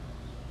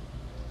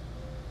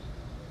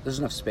There's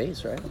enough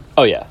space, right?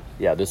 Oh, yeah.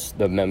 Yeah, it's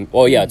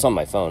on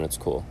my phone. It's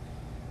cool.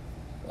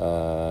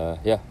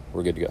 Yeah,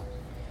 we're good to go.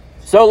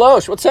 So,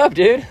 Loesch, what's up,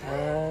 dude?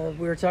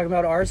 We were talking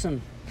about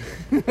arson.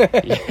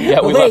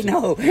 Yeah, we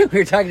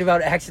were talking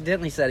about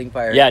accidentally setting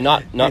fire. Yeah,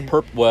 not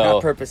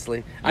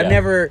purposely. Yeah.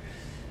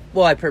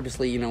 I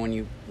purposely, when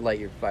you light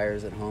your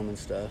fires at home and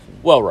stuff.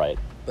 Well, right.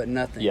 But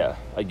nothing. Yeah,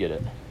 I get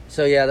it.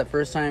 So, yeah, the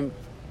first time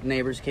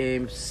neighbors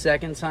came.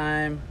 Second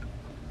time,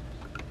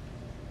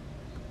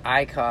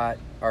 I caught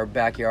our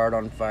backyard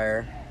on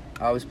fire.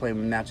 I was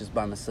playing matches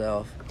by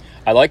myself.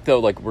 I like, though,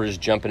 we're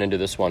just jumping into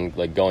this one,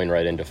 going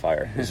right into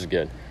fire. This is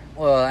good.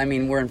 Well, I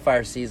mean, we're in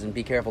fire season.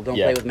 Be careful. Don't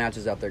play with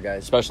matches out there,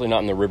 guys. Especially not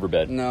in the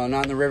riverbed. No,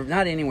 not in the river.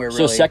 Not anywhere, really.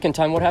 So, second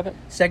time, what happened?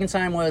 Second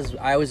time was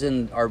I was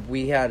and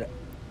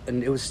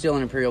it was still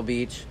in Imperial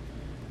Beach,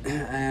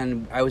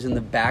 and I was in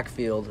the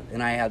backfield,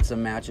 and I had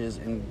some matches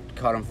and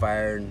caught on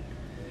fire, and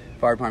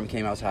fire department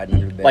came. I was hiding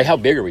under the bed. How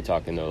big are we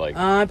talking, though?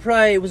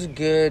 It was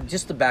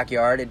just the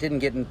backyard. It didn't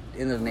get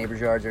into the neighbors'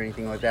 yards or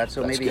anything like that,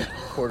 so maybe a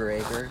quarter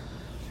acre.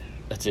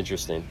 That's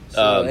interesting.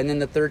 So, and then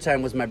the third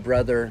time was my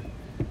brother.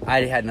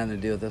 I had nothing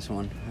to do with this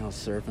one. I was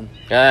surfing.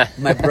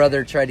 My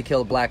brother tried to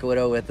kill a black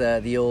widow with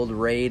the old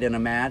Raid and a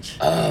match.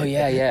 Oh,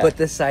 yeah. But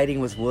the siding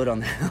was wood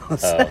on the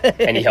house.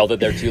 And he held it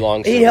there too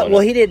long? He held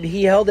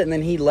it, and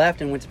then he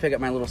left and went to pick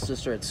up my little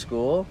sister at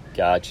school.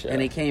 Gotcha.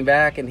 And he came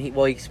back, and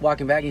he's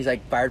walking back, and he's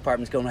like, fire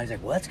department's going on. He's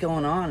like, what's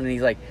going on? And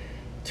he's like,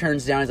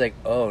 turns down, he's like,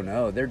 oh,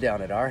 no, they're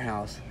down at our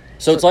house.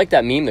 So it's like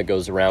that meme that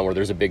goes around where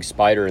there's a big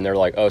spider, and they're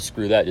like, oh,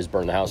 screw that, just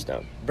burn the house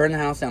down. Burn the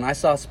house down. I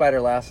saw a spider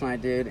last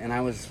night, dude, and it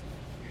was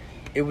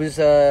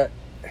I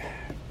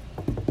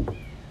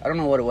don't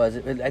know what it was.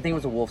 I think it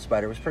was a wolf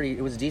spider.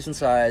 It was a decent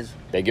size.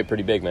 They get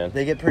pretty big, man.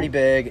 They get pretty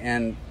big,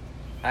 and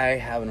I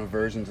have an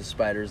aversion to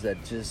spiders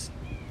that just...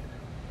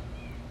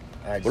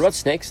 What about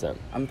snakes, then?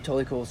 I'm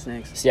totally cool with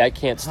snakes. See, I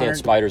can't stand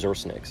spiders or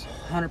snakes.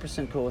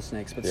 100% cool with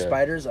snakes, but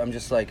spiders, I'm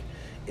just like...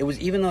 It was,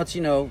 even though it's,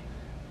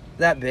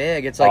 that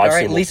big, it's like, all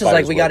right, Lisa's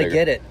like, we got to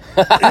get it.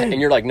 And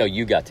you're like, no,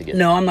 you got to get it.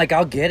 No, I'm like,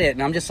 I'll get it.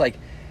 And I'm just like,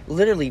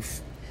 literally...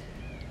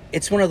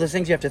 It's one of those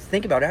things you have to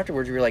think about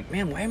afterwards. You're like,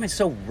 man, why am I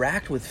so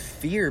racked with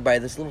fear by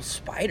this little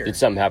spider? Did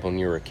something happen when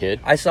you were a kid?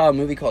 I saw a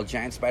movie called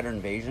Giant Spider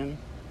Invasion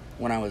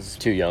when I was...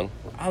 Too young?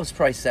 I was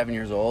probably 7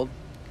 years old.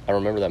 I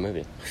remember that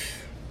movie.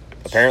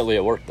 Apparently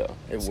it worked, though.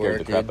 It scared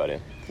worked, the crap out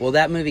of you. Well,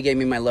 that movie gave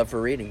me my love for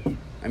reading.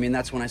 I mean,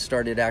 that's when I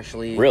started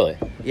actually... Really?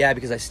 Yeah,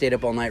 because I stayed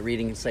up all night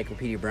reading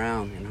Encyclopedia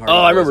Brown. And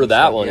I remember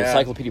that one. Yeah.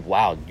 Encyclopedia...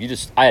 Wow.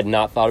 I had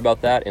not thought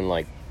about that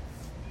in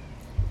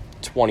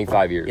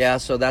 25 years. Yeah,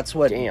 so that's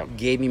what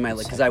gave me my...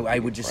 Because I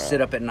would just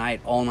sit up at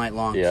night, all night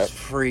long, just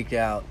freaked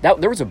out.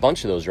 There was a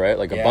bunch of those, right?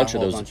 A bunch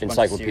of those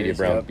Encyclopedia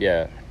Brown.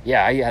 Yep.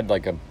 Yeah, I had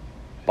a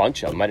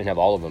bunch of them. I didn't have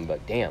all of them,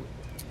 but damn.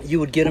 You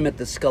would get them at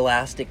the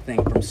Scholastic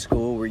thing from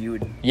school where you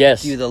would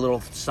do the little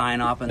sign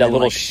off. And that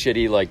little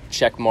shitty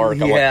check mark,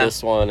 I want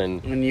this one.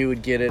 And you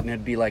would get it, and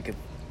it'd be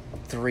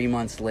 3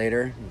 months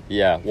later.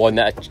 Yeah, well,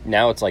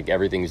 now it's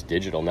everything's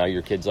digital. Now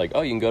your kid's like,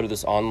 oh, you can go to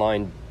this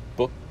online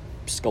book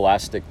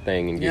Scholastic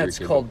thing and get it's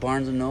called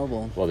Barnes &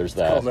 Noble. Well, there's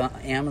it's that. Called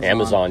Amazon.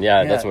 Amazon,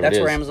 that's what it is.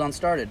 That's where Amazon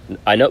started.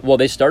 I know. Well,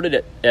 they started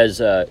it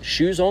as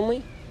shoes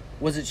only.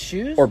 Was it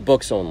shoes? Or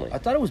books only? I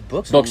thought it was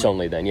books only. Books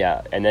only then,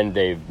 yeah. And then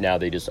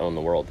they just own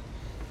the world.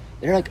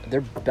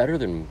 They're better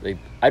than...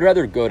 I'd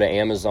rather go to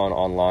Amazon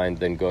online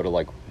than go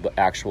to the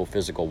actual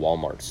physical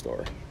Walmart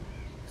store.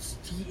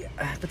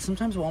 Yeah, but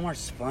sometimes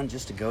Walmart's fun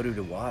just to go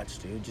to watch,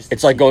 dude.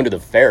 It's like going to the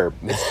fair.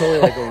 It's totally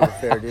like going to the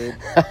fair, dude.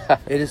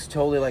 It is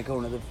totally like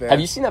going to the fair. Have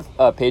you seen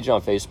that page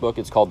on Facebook?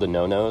 It's called The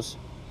No-Nos.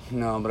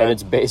 No, but... And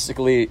it's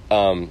basically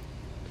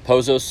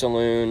Pozo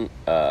Saloon.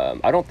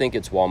 I don't think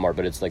it's Walmart,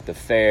 but it's the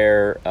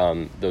fair,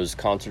 those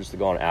concerts that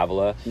go on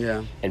Avila.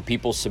 Yeah. And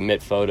people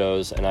submit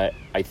photos, and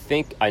I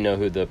think I know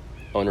who the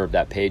owner of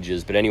that page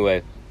is. But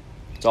anyway,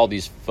 it's all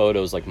these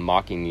photos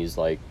mocking these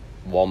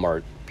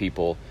Walmart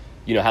people.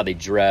 You know how they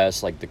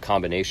dress, the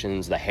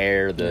combinations, the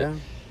hair,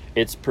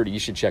 It's pretty. You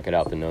should check it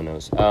out, The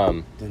No-Nos.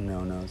 The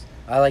No-Nos.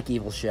 I like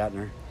Evil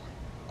Shatner.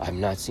 I've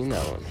not seen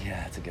that one.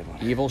 Yeah, it's a good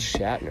one. Evil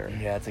Shatner.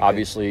 Yeah, it's a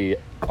obviously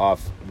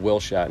off Will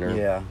Shatner.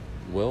 Yeah.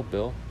 William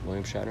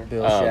Shatner?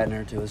 Bill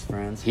Shatner to his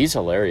friends. He's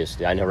hilarious.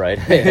 I know, right?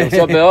 Hey, what's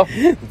up, Bill?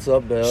 What's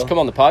up, Bill? Just come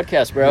on the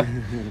podcast, bro.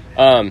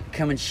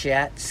 Come and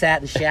sat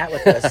and chat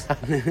with us.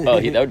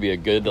 That would be a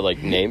good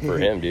name for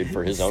him, dude,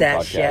 for his own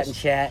podcast. Sat and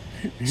chat.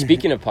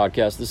 Speaking of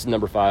podcasts, this is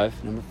number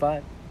 5. Number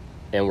 5.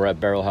 And we're at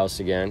Barrel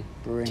House again,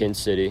 Brewing. Tin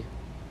City.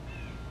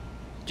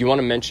 Do you want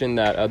to mention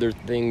that other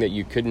thing that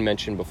you couldn't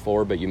mention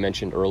before, but you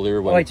mentioned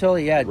earlier when I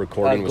totally,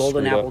 recording was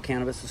Golden screwed Apple up?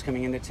 Cannabis is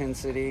coming into Tin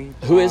City.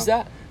 Who is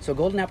that? So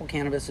Golden Apple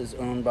Cannabis is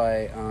owned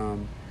by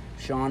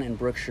Sean and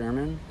Brooke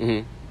Sherman.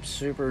 Mm-hmm.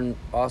 Super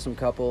awesome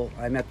couple.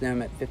 I met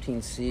them at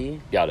 15C.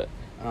 Got it.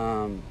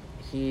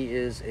 He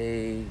is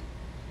a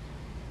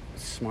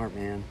smart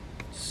man.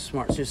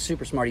 Just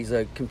super smart. He's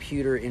a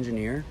computer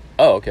engineer.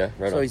 Oh, okay.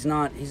 Right so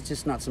on. he's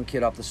just not some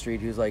kid off the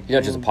street who's like... He's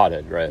not just a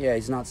pothead, right? Yeah,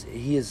 he's not...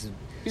 He is...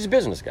 He's a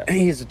business guy.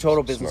 He's a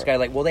total business Smart. guy.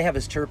 Like, well, they have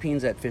his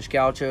terpenes at Fish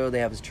Gaucho. They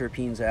have his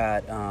terpenes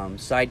at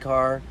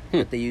Sidecar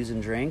that they use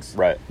in drinks.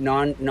 Right.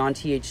 Non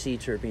THC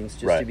terpenes,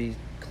 just Right. to be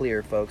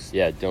clear, folks.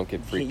 Yeah, don't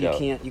get freaked out.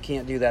 You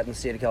can't do that in the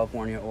state of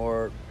California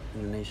or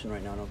in the nation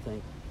right now. I don't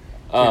think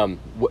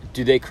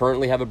Do they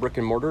currently have a brick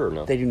and mortar or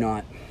no? they do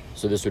not.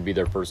 So this would be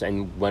their first.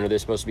 And when are they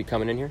supposed to be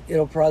coming in here?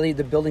 It'll probably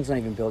the building's not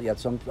even built yet,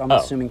 so I'm Oh.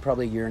 assuming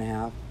probably a year and a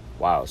half.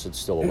 Wow, so it's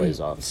still a ways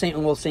off.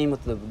 Same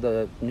with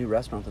the new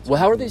restaurant. That's Well,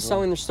 how are opening they as well.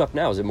 selling their stuff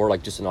now? Is it more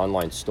like just an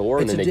online store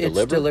and It's then they it's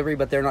deliver? delivery,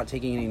 but they're not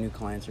taking any new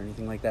clients or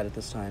anything like that at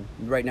this time.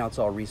 Right now, it's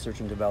all research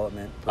and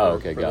development. For, Oh,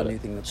 okay, for got the new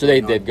it. thing that's So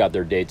going they've on. got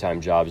their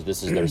daytime jobs.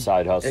 This is their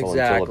side hustle until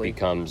it Exactly.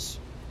 becomes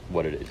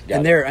what it is. Got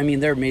And it.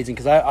 they're amazing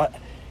because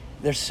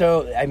they're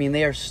so. I mean,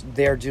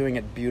 they're doing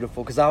it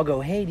beautiful. Because I'll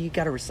go, hey, do you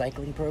got a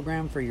recycling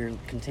program for your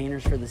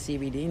containers for the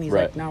CBD? And he's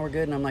Right. like, no, we're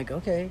good. And I'm like,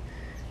 okay.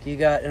 Do you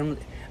got? And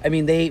I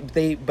mean,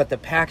 but the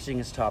packaging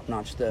is top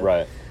notch.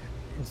 Right.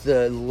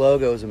 The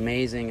logo is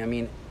amazing. I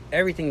mean,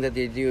 everything that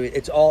they do,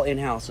 it's all in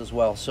house as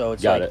well. So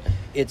it's Got like it.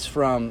 it's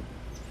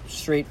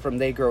straight from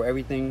they grow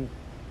everything,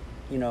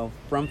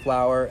 from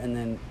flower, and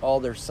then all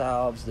their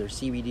salves, their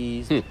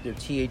CBDs, their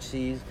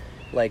THCs,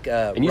 like.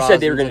 And you said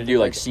they were going to rosins do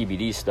like and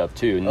CBD stuff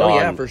too. Oh,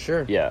 yeah, for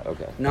sure. Yeah.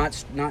 Okay.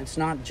 it's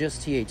not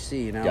just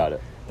THC. Got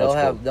it. That's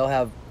They'll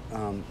have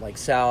like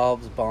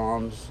salves,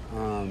 bombs,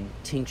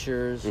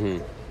 tinctures,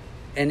 Mhm.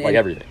 and Like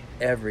everything.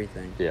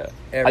 Everything. Yeah.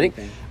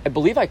 Everything. I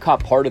believe I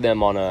caught part of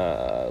them on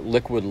a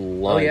Liquid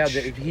Lunch. Oh yeah,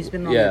 he's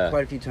been on there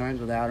quite a few times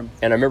with Adam.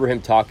 And I remember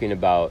him talking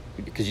about,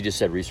 because you just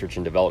said research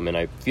and development,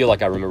 I feel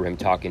like I remember him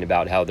talking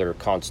about how they're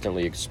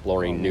constantly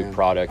exploring Oh, new man.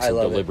 products I and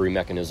love mechanisms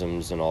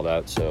mechanisms and all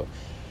that. So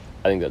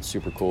I think that's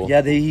super cool.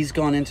 Yeah, he's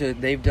gone into.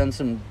 They've done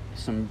some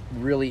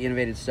really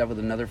innovative stuff with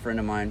another friend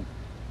of mine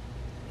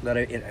that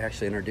I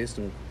actually introduced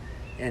him,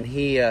 and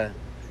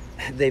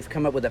they've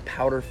come up with a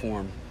powder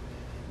form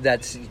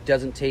that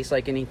doesn't taste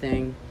like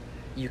anything.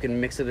 You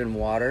can mix it in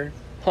water,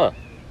 Huh.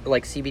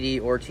 like CBD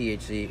or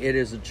THC. It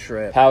is a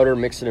trip. Powder,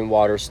 mix it in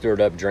water, stir it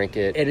up, drink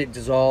it, And it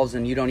dissolves,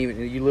 and you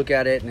look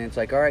at it, and it's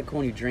like, all right, cool,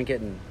 and you drink it,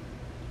 and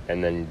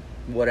and then...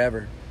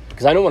 whatever.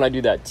 Because I know when I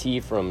do that tea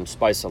from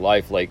Spice of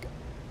Life, like,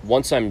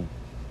 once I'm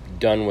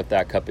done with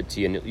that cup of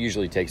tea, and it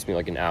usually takes me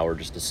like an hour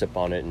just to sip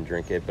on it and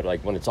drink it, but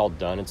like when it's all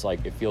done, it's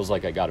like, it feels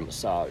like I got a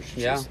massage. It's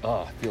Yeah. just,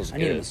 it feels I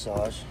good. need a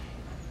massage.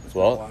 It's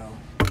Well, been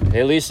a while.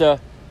 Hey, Lisa,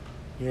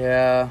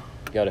 Yeah.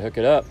 got to hook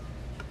it up.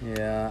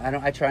 Yeah,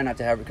 I try not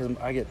to have it because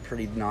I get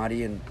pretty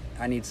naughty, and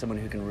I need someone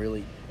who can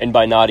really And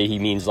by naughty, he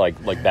means like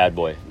bad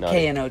boy.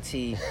 Naughty.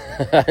 KNOTTY,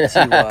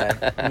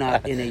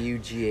 not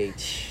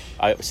NAUGH.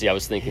 I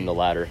was thinking the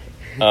latter.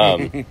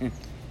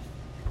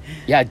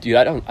 Yeah, dude,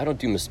 I don't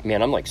do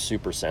man. I'm like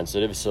super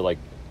sensitive, so like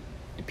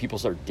if people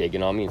start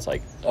digging on me, it's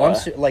like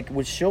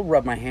When she'll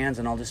rub my hands,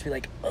 and I'll just be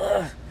like,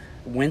 ugh,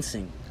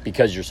 wincing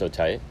because you're so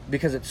tight.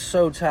 because it's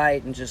so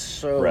tight and just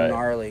so Right.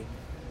 gnarly.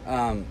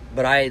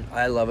 But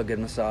I love a good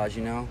massage,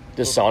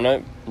 Does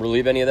sauna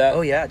relieve any of that?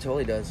 Oh yeah, it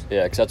totally does.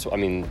 Yeah, because that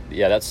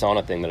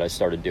sauna thing that I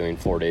started doing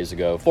 4 days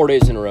ago. 4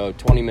 days in a row,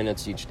 20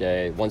 minutes each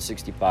day,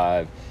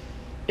 165.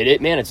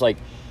 Man, it's like,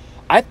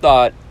 I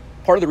thought,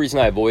 part of the reason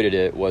I avoided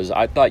it was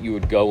I thought you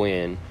would go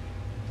in,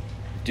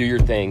 do your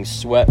thing,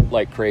 sweat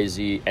like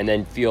crazy, and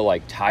then feel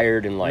like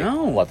tired and like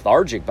No.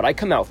 lethargic. But I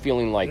come out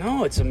feeling like,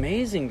 No, it's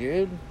amazing,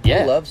 dude. Yeah.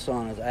 I love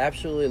saunas. I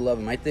absolutely love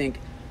them. I think,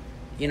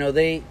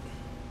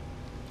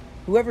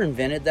 whoever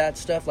invented that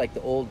stuff, like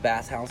the old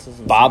bathhouses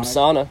and Bob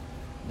saunas, Sauna.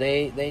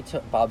 They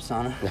took Bob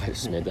Sauna. I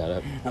just made that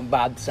up. I'm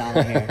Bob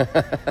Sauna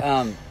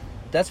here.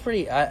 That's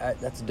pretty.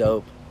 That's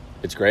dope.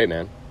 It's great,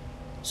 man.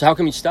 So how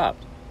come you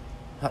stopped?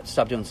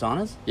 Stop doing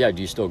saunas. Yeah,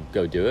 do you still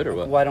go do it or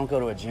what? Well, I don't go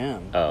to a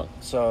gym. Oh,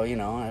 So I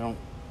don't.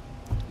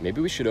 maybe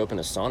we should open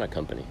a sauna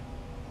company.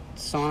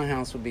 Sauna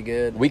house would be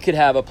good. We could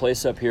have a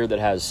place up here that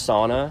has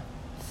sauna,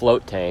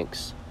 float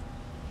tanks.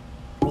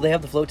 Well, they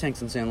have the float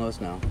tanks in San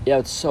Luis now. Yeah,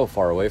 it's so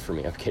far away from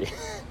me. I'm kidding.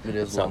 It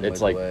is It's, long it's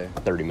ways like away.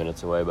 30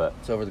 minutes away, but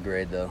It's over the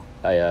grade though.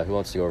 who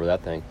wants to go over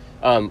that thing?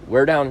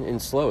 Where down in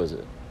Slow is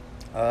it?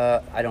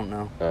 I don't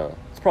know.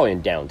 It's probably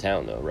in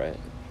downtown though, right?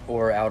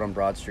 Or out on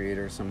Broad Street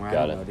or somewhere.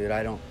 Got I don't it. know, dude.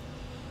 I don't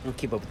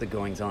keep up with the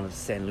goings on of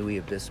San Luis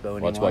Obispo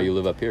anymore. Well, that's why you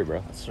live up here,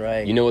 bro. That's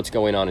right. You know what's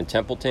going on in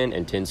Templeton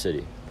and Tin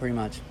City. Pretty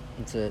much.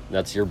 That's it.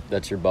 That's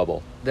your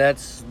bubble.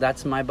 That's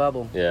my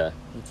bubble. Yeah.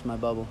 That's my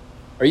bubble.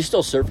 Are you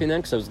still surfing then?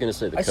 Because I was gonna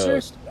say the I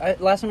coast.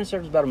 surfed. Last time I surfed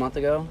was about a month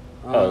ago.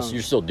 So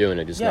you're still doing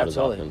it, just yeah, not as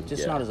totally. often.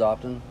 Just Yeah. not as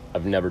often.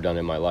 I've never done it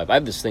in my life. I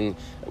have this thing.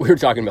 We were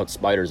talking about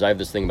spiders. I have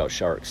this thing about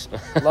sharks.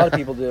 A lot of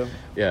people do.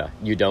 Yeah,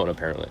 you don't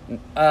apparently.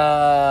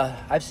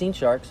 I've seen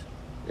sharks.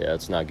 Yeah,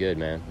 it's not good,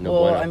 man. No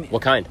Well, bueno. I mean-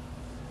 What kind?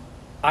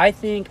 I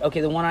think,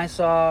 the one I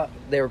saw,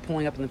 they were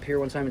pulling up in the pier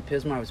one time in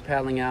Pismo. I was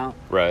paddling out,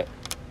 Right.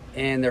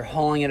 and they're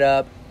hauling it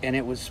up, and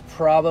it was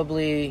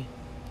probably,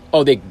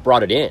 Oh, they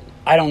brought it in.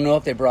 I don't know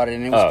if they brought it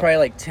in. It was Oh. probably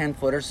like 10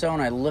 foot or so,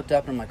 and I looked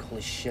up, and I'm like,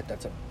 holy shit,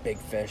 that's a big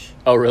fish.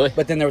 Oh, really?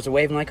 But then there was a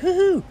wave, and I'm like,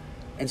 hoo-hoo.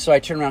 And so I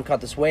turned around,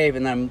 caught this wave,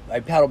 and then I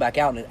paddle back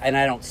out, and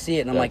I don't see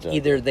it. And I'm like, Gotcha.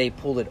 either they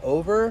pulled it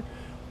over,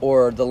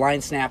 or the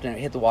line snapped, and it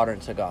hit the water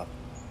and took off.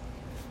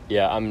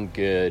 Yeah, I'm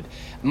good.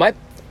 My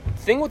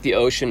thing with the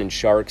ocean and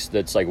sharks,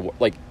 that's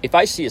like if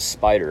I see a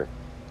spider,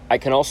 I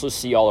can also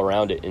see all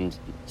around it and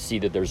see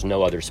that there's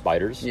no other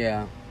spiders.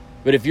 Yeah.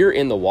 But if you're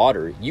in the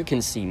water, you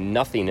can see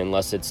nothing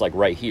unless it's like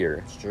right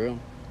here. It's true.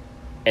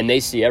 And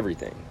they see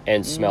everything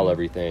and smell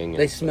everything.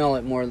 They smell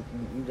it more.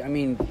 I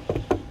mean,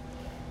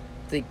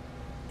 they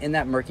in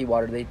that murky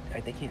water, they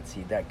can't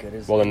see that good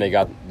as. Well, then they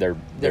got their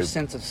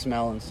sense of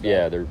smell and stuff.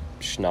 Yeah, their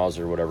schnoz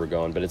or whatever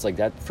going. But it's like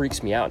that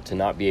freaks me out to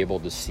not be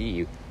able to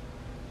see.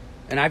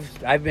 And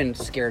I've been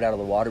scared out of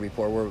the water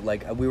before.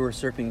 We were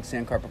surfing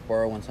San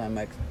Carpaporo one time,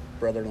 my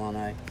brother-in-law and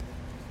I,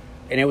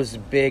 and it was a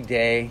big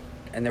day,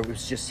 and there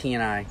was just he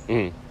and I,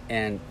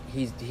 and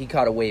he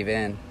caught a wave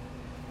in,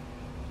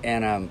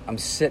 and I'm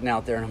sitting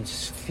out there and I'm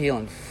just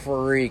feeling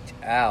freaked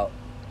out.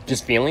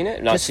 Just feeling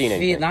it, not seeing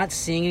anything. Not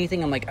seeing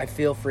anything. I'm like, I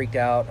feel freaked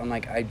out. I'm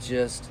like, I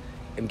just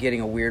am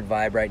getting a weird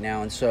vibe right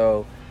now, and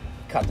so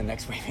caught the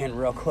next wave in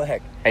real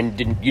quick. And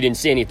you didn't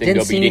see anything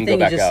but you didn't go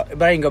back out.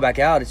 But I didn't go back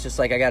out. It's just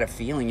like I got a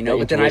feeling, you know.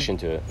 But intuition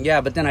to it. Yeah,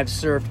 but then I've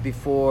surfed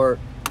before,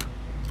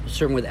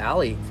 surfing with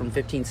Allie from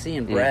 15C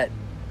and Brett,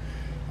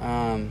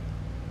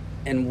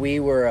 and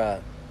we were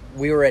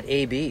at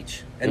A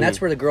Beach, and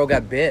that's where the girl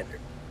got bit.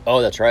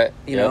 Oh, that's right.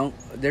 You know,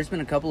 there's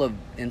been a couple of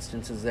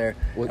instances there,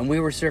 and we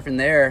were surfing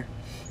there,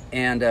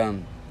 and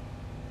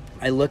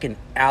I look, and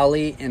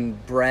Allie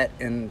and Brett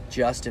and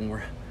Justin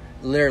were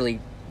literally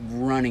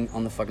running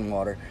on the fucking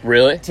water.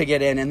 Really? To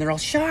get in, and they're all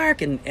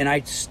shark, and I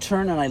just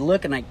turn and I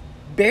look, and I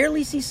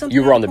barely see something.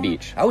 You were on the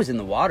beach. I was in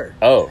the water.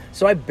 Oh.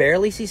 So I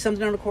barely see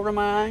something out of the corner of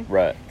my eye.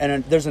 Right. And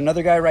then there's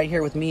another guy right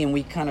here with me, and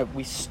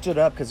we stood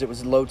up because it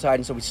was low tide,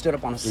 and so we stood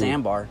up on a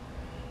sandbar,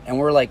 and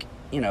we're like,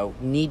 you know,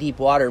 knee deep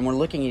water, and we're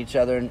looking at each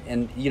other,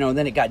 and you know, and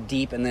then it got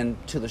deep, and then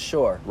to the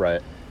shore.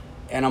 Right.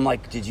 And I'm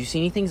like, did you see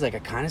anything? He's like, I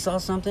kind of saw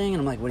something.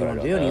 And I'm like, what do you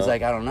want to do? And he's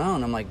like, I don't know.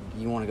 And I'm like,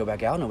 you want to go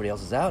back out? Nobody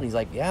else is out. And he's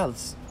like, yeah,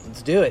 let's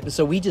do it. And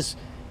so we just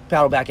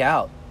paddled back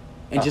out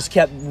and just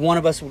kept, one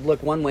of us would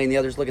look one way and the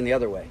other's looking the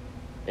other way.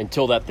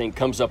 Until that thing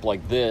comes up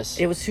like this.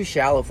 It was too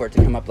shallow for it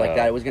to come up like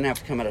that. It was going to have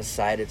to come at a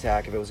side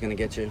attack if it was going to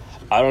get you.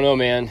 I don't know,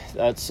 man.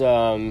 That's,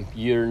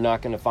 you're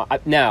not going to find...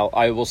 Now,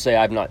 I will say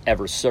I've not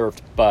ever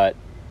surfed, but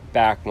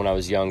back when I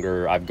was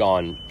younger, I've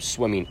gone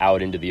swimming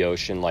out into the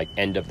ocean, like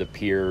end of the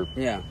pier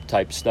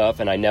type stuff,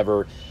 and I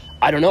never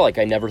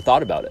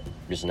thought about it.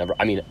 Just never.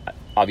 I mean,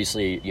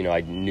 obviously, you know, I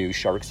knew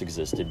sharks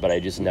existed, but I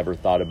just never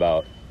thought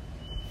about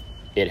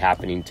it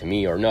happening to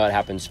me, or no, it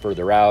happens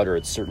further out, or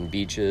at certain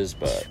beaches.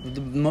 But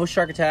the most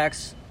shark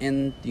attacks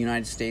in the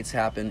United States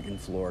happen in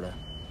Florida.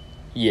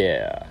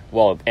 Yeah.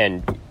 Well,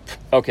 and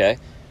okay,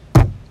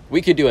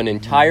 we could do an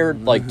entire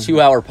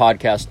 2-hour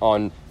podcast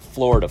on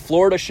Florida.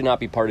 Florida should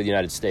not be part of the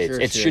United States.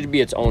 It should be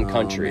its own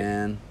country.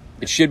 Man.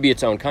 It should be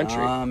its own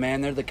country. Oh,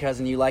 man, they're the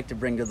cousin you like to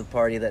bring to the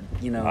party that,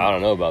 you know. I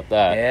don't know about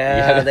that.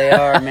 Yeah, they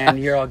are, man.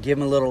 Here, I'll give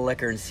them a little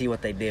liquor and see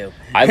what they do.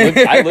 I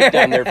lived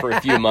down there for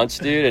a few months,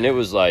 dude, and it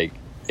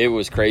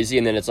was crazy.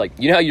 And then it's like,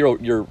 you know how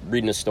you're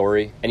reading a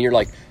story, and you're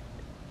like,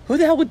 who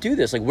the hell would do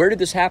this? Like, where did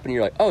this happen? And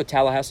you're like, oh,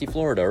 Tallahassee,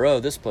 Florida, or oh,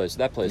 this place,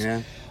 that place.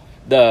 Yeah.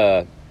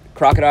 The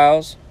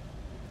crocodiles,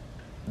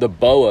 the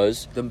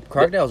boas. The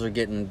crocodiles are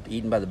getting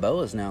eaten by the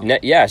boas now.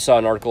 Yeah, I saw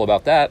an article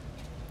about that.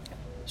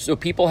 So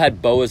people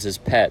had boas as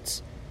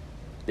pets.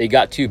 They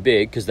got too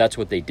big because that's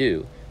what they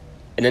do.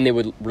 And then they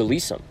would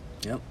release them.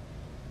 Yep.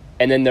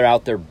 And then they're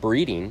out there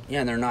breeding.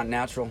 Yeah, and they're not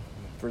natural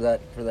for the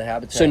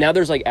habitat. So now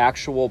there's like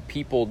actual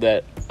people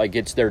that like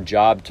it's their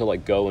job to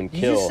like go and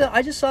kill.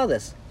 I just saw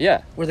this.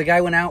 Yeah. Where the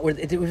guy went out,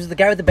 it was the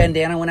guy with the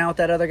bandana went out with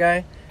that other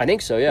guy? I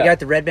think so, yeah. The guy with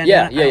the red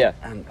bandana? Yeah.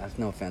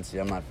 No offense to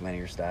you, I'm not a fan of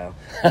your style.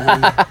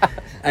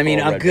 I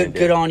mean, I'm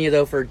good on you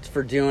though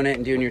for doing it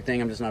and doing your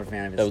thing. I'm just not a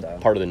fan of his style. That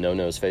was part of the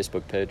No-Nos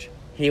Facebook page.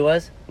 He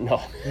was?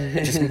 No.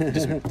 just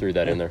threw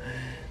that in there.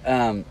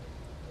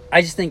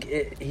 I just think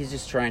he's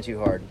just trying too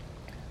hard.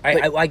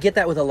 I get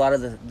that with a lot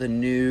of the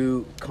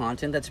new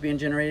content that's being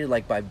generated,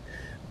 like by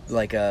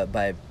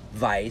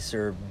Vice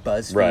or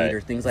BuzzFeed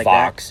or things like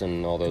Fox that.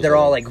 And all those. They're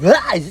all like,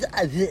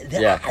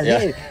 yeah.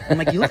 I'm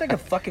like, you look like a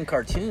fucking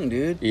cartoon,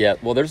 dude. Yeah,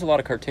 well, there's a lot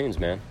of cartoons,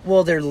 man.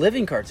 Well, they're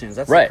living cartoons.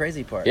 That's the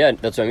crazy part. Yeah,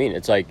 that's what I mean.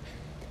 It's like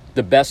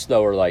the best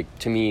though are like,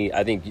 to me,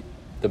 I think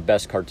the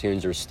best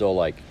cartoons are still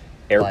like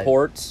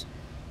airports,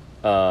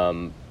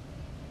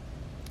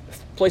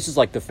 places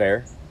like the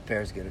fair.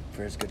 Fair's good.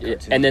 Fair's good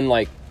cartoon. And then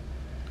like,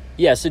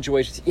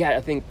 situations. Yeah,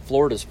 I think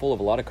Florida's full of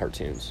a lot of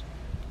cartoons.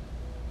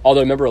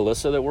 Although, remember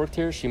Alyssa that worked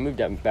here? She moved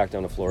back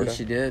down to Florida. Yes,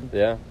 she did.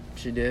 Yeah.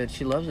 She did.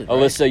 She loves it.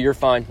 Alyssa, right? You're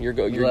fine. You're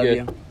good. You're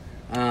good.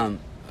 I've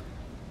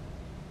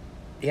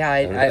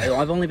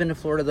only been to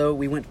Florida, though.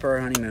 We went for our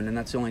honeymoon, and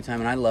that's the only time,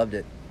 and I loved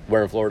it.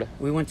 Where in Florida?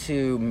 We went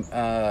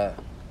to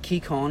Key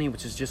Colony,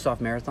 which is just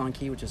off Marathon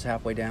Key, which is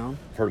halfway down.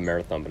 I've heard of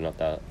Marathon, but not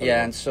that.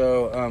 Yeah, and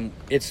so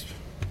it's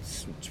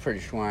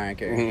pretty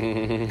swank.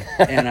 And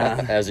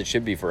as it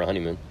should be for a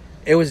honeymoon.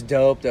 It was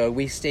dope, though.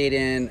 We stayed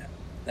in...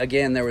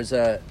 Again, there was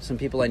some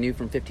people I knew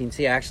from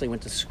 15C. I actually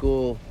went to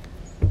school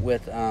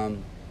with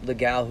the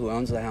gal who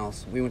owns the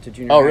house. We went to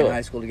junior high and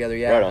high school together.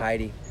 Yeah, right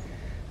Heidi.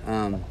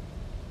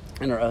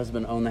 and her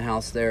husband owned the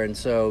house there, and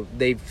so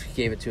they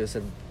gave it to us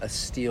a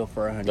steal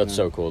for our honeymoon. That's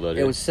so cool, though,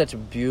 dude. It was such a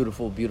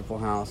beautiful, beautiful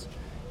house,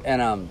 and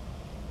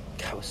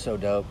God, it was so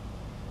dope.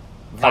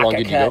 How long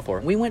did you go for?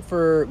 We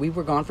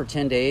were gone for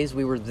 10 days.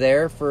 We were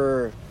there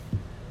for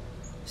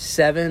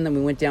 7, then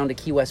we went down to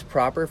Key West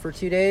proper for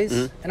 2 days,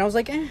 and I was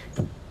like,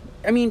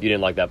 I mean, you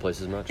didn't like that place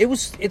as much?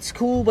 It's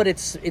cool, but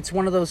it's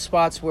one of those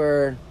spots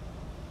where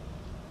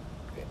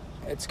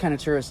it's kind of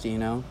touristy, you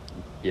know?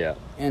 Yeah.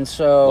 And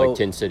so... Like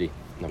Tin City.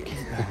 No, I'm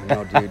kidding.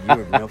 No, dude, you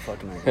have no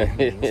fucking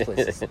idea.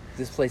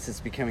 This place is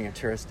becoming a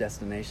tourist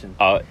destination.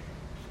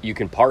 You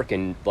can park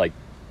and, like,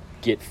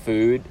 get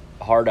food,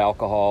 hard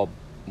alcohol,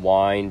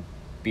 wine,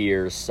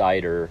 beer,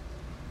 cider,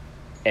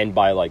 and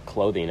buy, like,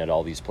 clothing at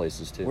all these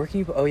places, too. Where can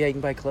you... Oh, yeah, you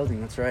can buy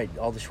clothing. That's right.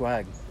 All the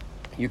swag.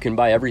 You can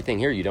buy everything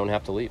here. You don't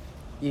have to leave.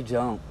 You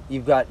don't.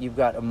 You've got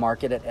a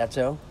market at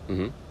Eto.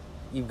 Mm-hmm.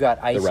 You've got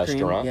ice cream. The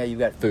restaurant. Yeah, you've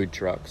got food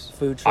trucks.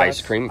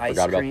 Ice cream.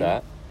 Forgot about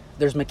that.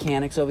 There's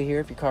mechanics over here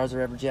if your cars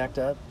are ever jacked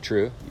up.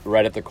 True.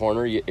 Right at the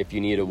corner, if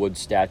you need a wood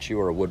statue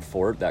or a wood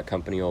fort, that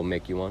company will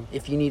make you one.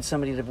 If you need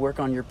somebody to work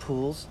on your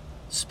pools,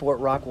 Sport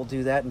Rock will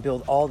do that and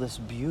build all this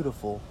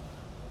beautiful...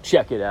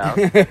 Check it out.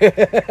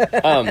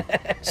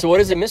 So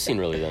what is it missing,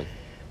 really, then?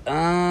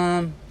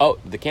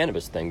 The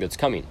cannabis thing that's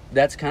coming.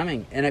 That's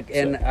coming.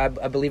 And I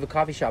believe a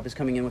coffee shop is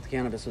coming in with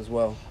cannabis as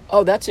well.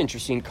 Oh, that's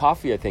interesting.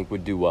 Coffee, I think,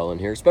 would do well in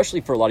here,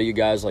 especially for a lot of you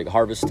guys, like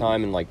harvest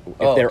time and, like,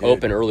 if they're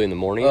open early in the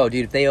morning. Oh,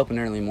 dude, if they open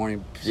early in the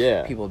morning,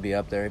 people would be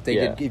up there.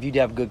 If you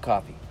have good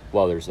coffee.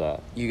 Well, there's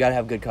that. You got to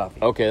have good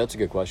coffee. Okay, that's a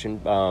good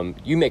question.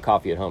 You make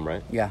coffee at home,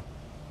 right? Yeah.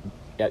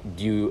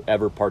 Do you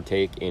ever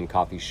partake in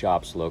coffee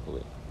shops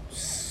locally?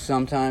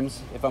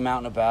 Sometimes, if I'm out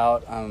and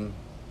about.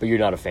 But you're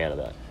not a fan of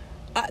that?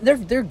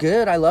 They're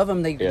good. I love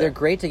them. They're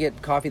great to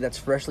get coffee that's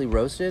freshly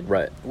roasted,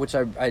 right? Which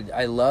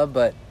I love.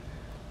 But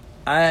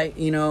I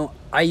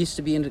used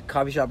to be into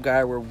coffee shop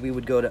guy where we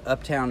would go to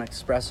Uptown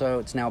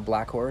Espresso. It's now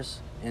Black Horse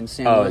in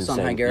San Luis on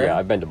Higuera. Yeah,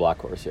 I've been to Black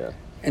Horse. Yeah.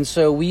 And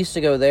so we used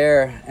to go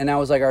there, and that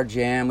was like our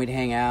jam. We'd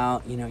hang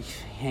out.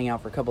 Hang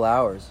out for a couple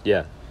hours.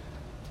 Yeah.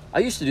 I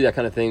used to do that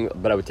kind of thing,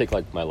 but I would take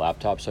like my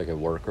laptop so I could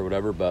work or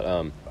whatever.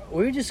 But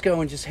we would just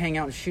go and just hang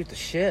out and shoot the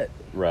shit.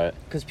 Right.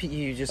 Because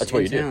you just that's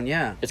what you do.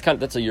 Yeah.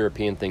 That's a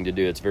European thing to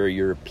do. It's very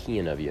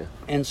European of you.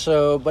 And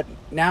so, but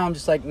now I'm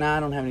just like, I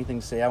don't have anything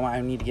to say. I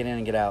need to get in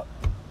and get out.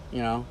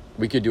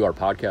 We could do our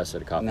podcast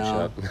at a coffee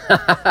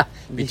shop.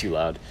 Be too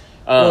loud.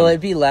 Well, it'd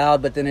be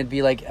loud, but then it'd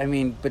be like,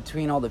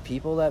 between all the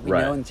people that we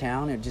know in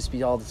town, it'd just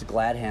be all this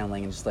glad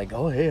handling and just like,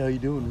 oh, hey, how you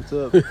doing? What's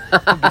up?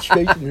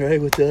 Hey,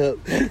 what's up?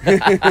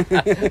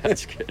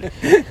 That's good.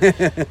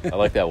 I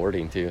like that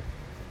wording, too.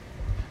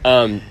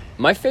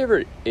 My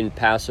favorite in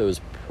Paso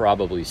is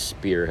probably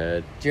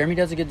Spearhead. Jeremy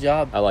does a good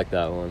job. I like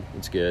that one.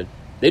 It's good.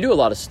 They do a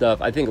lot of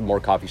stuff. I think more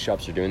coffee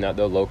shops are doing that,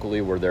 though,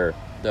 locally, where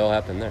they'll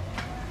happen there.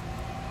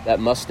 That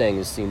Mustang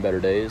has seen better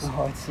days.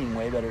 Oh, it's seen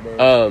way better days.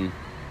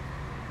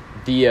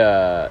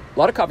 A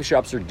lot of coffee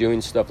shops are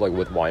doing stuff like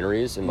with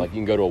wineries, and like you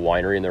can go to a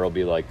winery and there will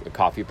be like a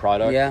coffee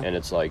product, and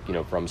it's like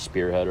from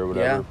Spearhead or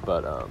whatever. Yeah.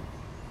 But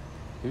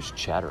who's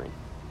chattering?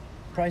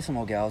 Probably some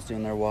old gals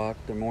doing their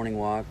morning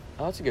walk.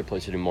 Oh, that's a good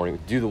place to do morning.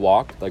 Do the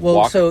walk,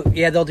 walk. So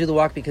they'll do the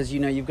walk because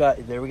you've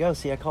got. There we go.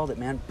 See, I called it,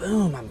 man.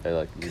 Boom! I'm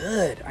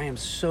good. I am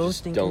so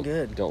stinking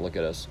good. Don't look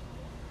at us.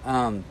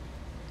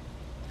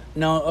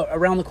 No,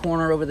 around the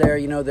corner over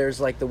there, there's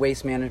like the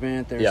waste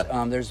management.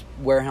 There's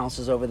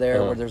warehouses over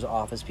there where there's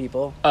office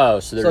people. Oh,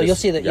 so you'll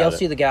see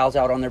the gals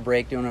out on their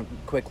break doing a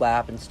quick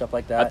lap and stuff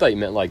like that. I thought you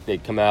meant like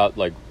they'd come out,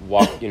 like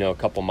walk, a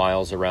couple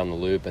miles around the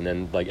loop, and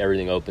then like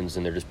everything opens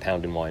and they're just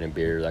pounding wine and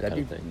beer, that kind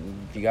of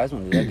thing. If you guys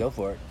want to do that, go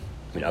for it.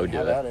 I would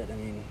do that.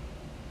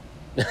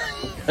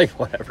 Like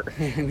whatever.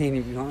 If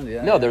you want to do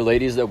that. No, they're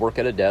ladies that work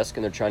at a desk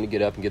and they're trying to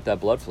get up and get that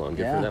blood flowing.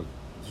 Good for them.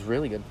 It's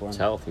really good for them. It's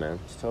health, man.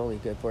 It's totally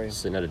good for you.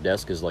 Sitting at a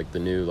desk is like the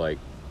new,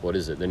 what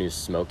is it? The new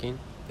smoking?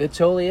 It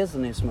totally is the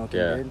new smoking,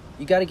 dude.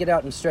 You got to get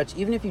out and stretch,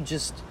 even if you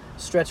just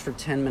stretch for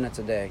 10 minutes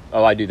a day.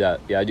 Oh, I do that.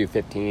 Yeah, I do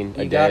 15 a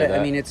day. You got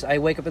it. I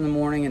wake up in the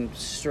morning and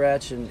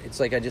stretch, and it's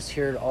like I just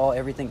hear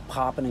everything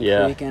popping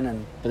and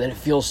creaking. But then it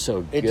feels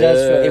so good. It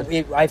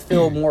does. I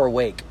feel more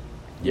awake.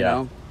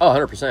 Yeah. Oh,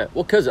 100%.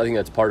 Well, because I think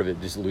that's part of it,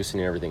 just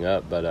loosening everything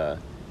up. But,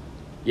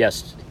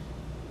 yes,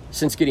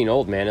 since getting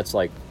old, man, it's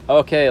like,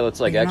 okay, let's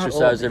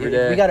exercise every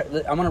day.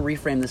 I'm going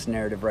to reframe this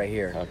narrative right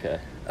here.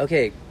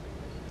 Okay.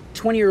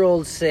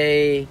 20-year-olds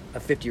say a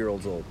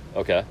 50-year-old's old.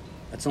 Okay.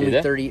 That's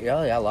only 30.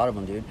 Oh, yeah, a lot of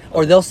them, dude.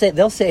 Or they'll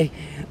say,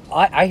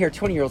 I hear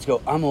 20-year-olds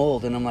go, I'm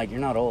old, and I'm like, you're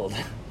not old.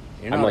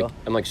 I'm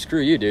like, screw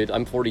you, dude.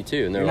 I'm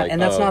 42, and they're like,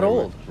 and that's not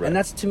old. Right.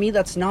 And to me,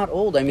 that's not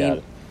old. I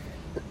mean,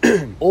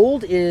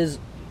 old is,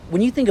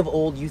 when you think of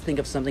old, you think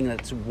of something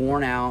that's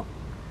worn out.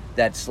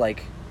 That's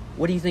like,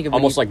 what do you think of?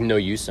 Almost like no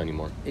use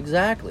anymore.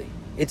 Exactly.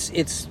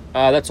 It's.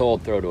 That's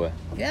old. Throw it away.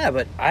 Yeah,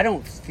 but I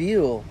don't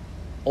feel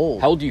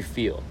old. How old do you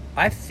feel?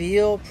 I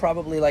feel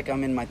probably like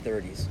I'm in my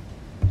 30s.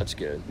 That's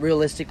good.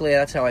 Realistically,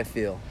 that's how I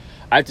feel.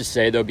 I have to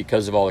say, though,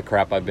 because of all the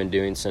crap I've been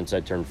doing since I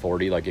turned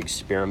 40, like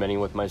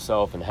experimenting with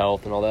myself and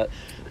health and all that,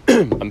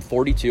 I'm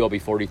 42. I'll be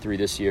 43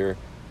 this year.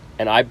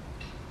 and I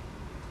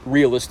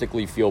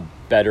realistically feel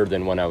better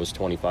than when I was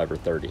 25 or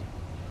 30.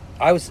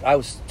 I was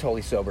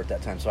totally sober at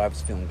that time, so I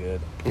was feeling good.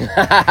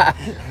 I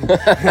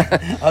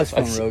was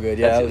feeling real good.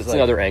 Yeah, that's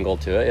another angle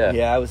to it. Yeah.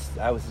 Yeah, I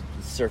was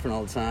surfing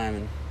all the time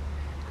and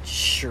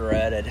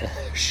shredded.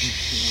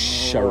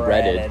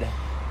 Shredded.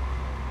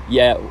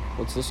 Yeah.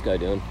 What's this guy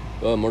doing?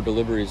 Oh, more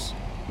deliveries.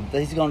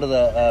 He's going to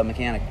the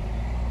mechanic.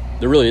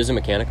 There really is a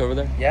mechanic over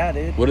there? Yeah,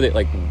 dude. What do they,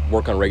 like,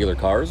 work on regular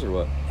cars or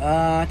what?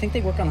 I think they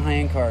work on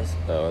high-end cars.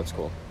 Oh, that's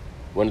cool.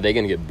 When are they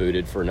going to get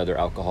booted for another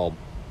alcohol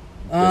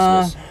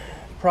business?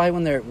 Probably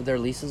when their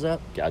lease is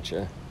up.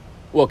 Gotcha.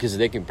 Well, because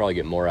they can probably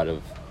get more out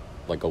of,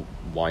 like, a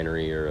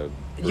winery or a...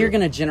 You're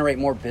going to generate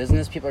more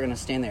business. People are going to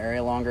stay in the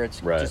area longer.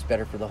 It's Right. just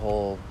better for the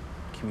whole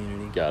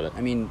community. Got it.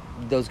 I mean,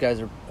 those guys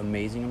are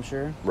amazing, I'm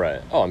sure.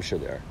 Right. Oh, I'm sure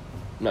they are.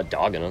 I'm not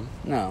dogging them.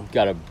 No.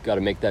 Gotta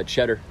make that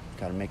cheddar.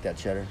 Got to make that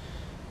cheddar.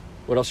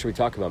 What else should we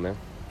talk about, man?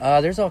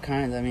 There's all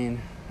kinds. I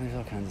mean, there's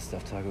all kinds of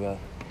stuff to talk about.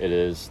 It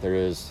is. There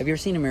is. Have you ever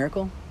seen a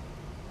miracle?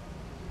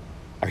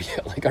 Are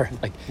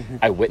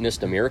I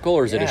witnessed a miracle,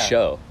 or is it a Yeah.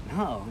 show?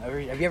 No.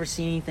 Have you ever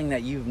seen anything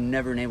that you've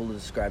never been able to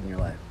describe in your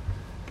life?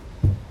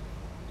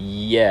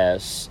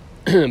 Yes,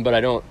 but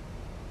I don't.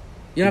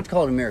 You don't have to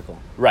call it a miracle.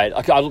 Right.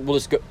 We'll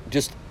just go.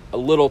 Just a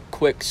little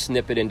quick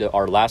snippet into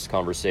our last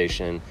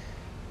conversation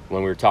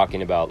when we were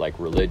talking about like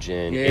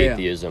religion, Yeah.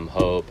 atheism,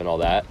 hope, and all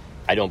that.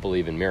 I don't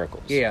believe in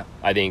miracles. Yeah.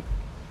 I think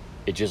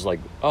it's just like,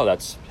 oh,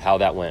 that's how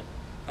that went.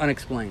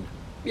 Unexplained.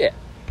 Yeah.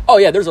 Oh,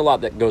 yeah, there's a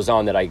lot that goes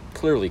on that I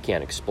clearly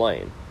can't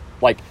explain.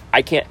 Like,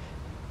 I can't...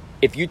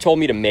 If you told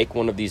me to make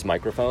one of these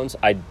microphones,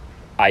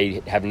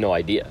 I have no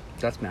idea.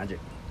 That's magic.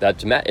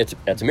 That's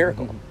a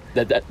miracle.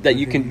 That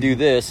you can do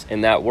this,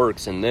 and that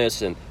works, and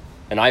this, and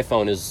an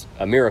iPhone is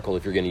a miracle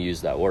if you're going to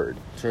use that word.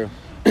 True.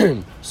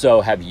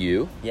 So, have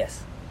you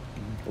Yes.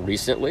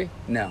 recently?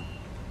 No.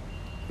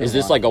 Is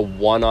this like a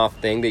one-off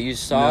thing that you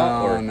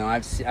saw? No.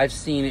 I've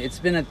seen it. It's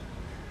been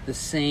the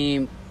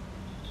same...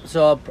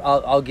 So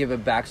I'll give a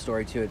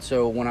backstory to it.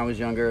 So when I was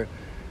younger,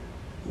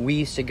 we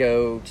used to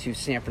go to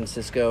San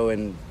Francisco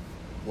and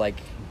like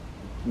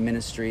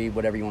ministry,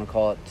 whatever you want to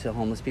call it, to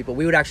homeless people.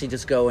 We would actually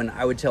just go and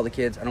I would tell the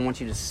kids, I don't want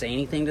you to say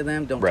anything to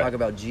them. Don't Right. talk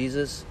about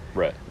Jesus.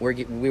 Right.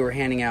 We were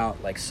handing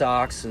out like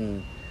socks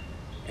and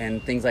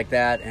things like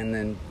that. And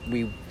then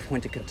we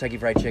went to Kentucky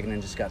Fried Chicken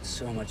and just got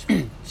so much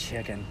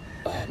chicken.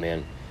 Oh,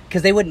 man.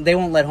 Because they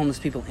won't let homeless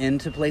people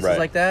into places Right.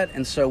 like that,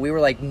 and so we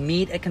were like,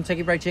 meet at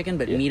Kentucky Fried Chicken,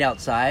 but Yeah. meet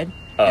outside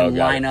Oh, and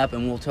got line it. up,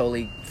 and we'll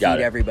totally Got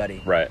feed it.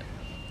 everybody. Right.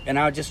 And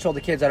I just told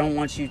the kids, I don't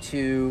want you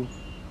to,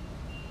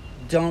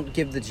 don't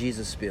give the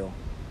Jesus spiel.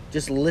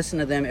 Just listen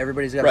to them.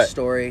 Everybody's got a Right.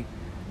 story.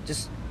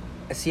 Just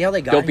see how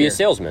they got Don't be here. a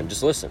salesman.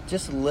 Just listen.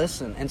 Just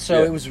listen. And so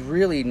Yeah. it was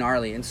really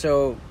gnarly. And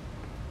so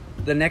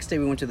the next day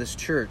we went to this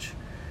church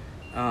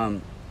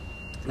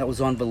that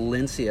was on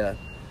Valencia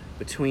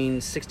between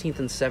 16th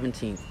and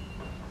 17th.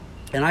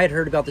 And I had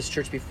heard about this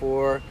church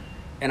before,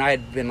 and I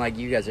had been like,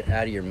 you guys are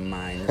out of your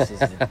mind. This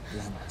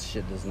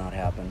shit does not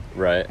happen.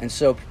 Right. And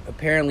so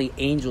apparently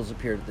angels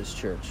appeared at this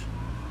church.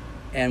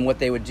 And what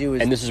they would do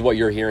is... And this is what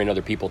you're hearing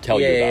other people tell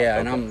you about. Yeah. Okay.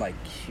 And I'm like,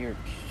 here,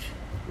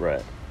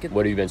 Right. Get-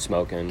 What have you been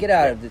smoking? get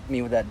out of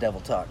me with that devil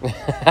talk.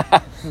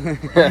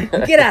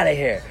 Get out of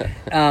here.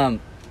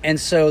 And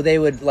so they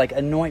would like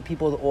anoint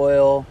people with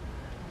oil.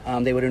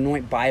 They would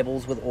anoint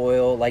Bibles with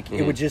oil. Like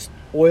it would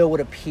oil would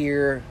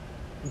appear.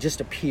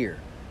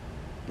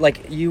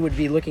 Like you would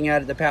be looking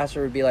at it, the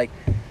pastor would be like,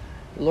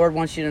 the Lord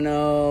wants you to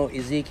know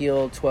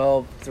Ezekiel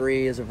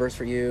 12:3 is a verse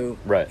for you.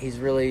 Right. He's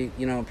really,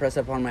 impressed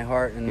upon my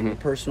heart, and the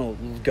person will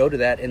go to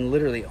that, and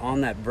literally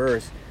on that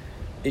verse,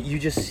 you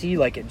just see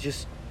like it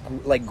just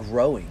like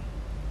growing.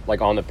 Like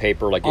on the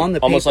paper, like On the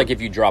almost paper. like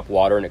if you drop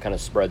water and it kind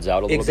of spreads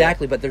out a little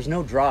Exactly, but there's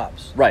no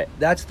drops. Right.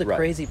 That's the Right.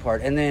 crazy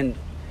part. And then,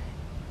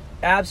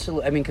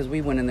 absolutely, I mean, because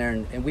we went in there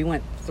and we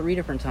went 3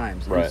 different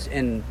times. Right.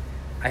 And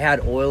I had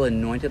oil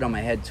anointed on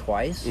my head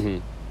twice. bit.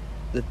 Mm-hmm.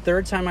 The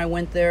third time I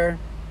went there,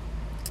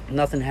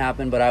 nothing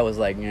happened, but I was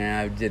like,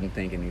 I didn't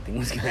think anything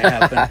was going to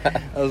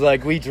happen. I was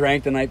like, we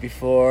drank the night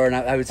before, and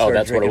I would start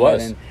that's what it drinking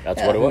was. by then.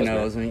 That's what it was, Who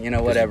knows? man. I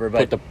mean, whatever. Put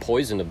But, the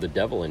poison of the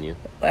devil in you.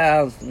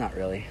 well, not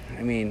really.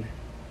 I mean,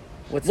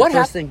 what's What the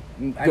first hap- thing?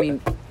 Go-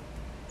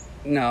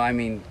 I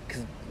mean,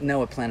 because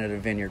Noah planted a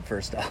vineyard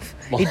first off.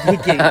 He'd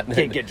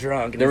get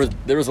drunk. And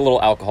There was a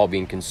little alcohol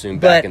being consumed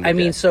back but in the I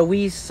mean, day. so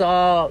we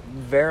saw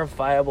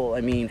verifiable,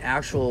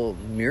 actual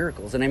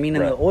miracles, and and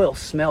Right. the oil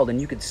smelled,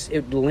 and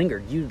it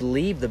lingered. You'd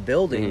leave the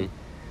building,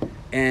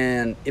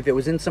 and if it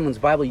was in someone's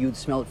Bible, you'd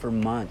smell it for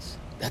months.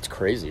 That's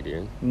crazy,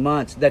 dude.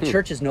 Months. That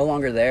church is no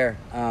longer there.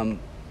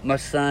 My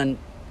son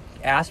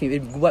asked me.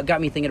 What got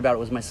me thinking about it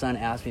was my son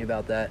asked me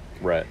about that,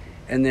 Right.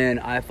 and then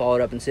I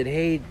followed up and said,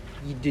 "Hey,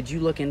 did you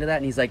look into that?"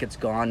 And he's like, "It's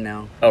gone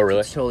now." Oh, really?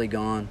 It's totally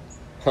gone.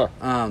 Huh.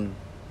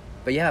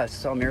 But yeah, I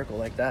saw a miracle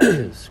like that.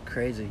 It was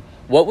crazy.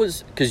 What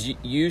was, because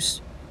you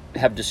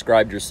have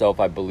described yourself,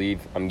 I believe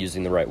I'm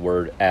using the right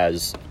word,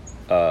 as,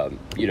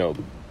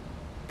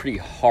 pretty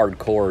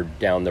hardcore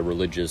down the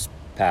religious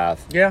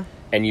path. Yeah.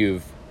 And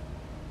you've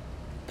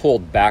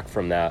pulled back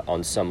from that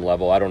on some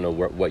level. I don't know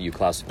what you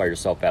classify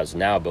yourself as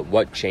now, but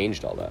what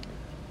changed all that?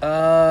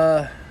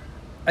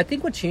 I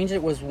think what changed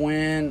it was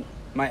when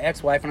my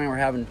ex-wife and I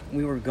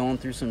were going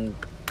through some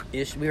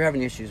issues. We were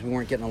having issues. We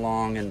weren't getting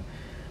along, and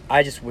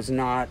I just was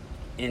not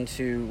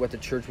into what the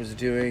church was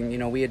doing. You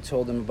know, we had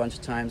told them a bunch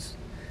of times.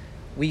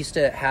 We used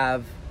to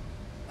have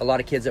a lot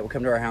of kids that would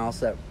come to our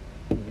house that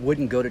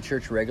wouldn't go to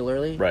church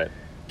regularly. Right.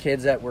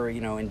 Kids that were,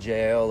 in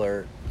jail,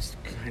 or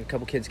a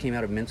couple kids came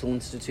out of mental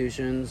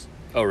institutions.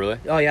 Oh, really?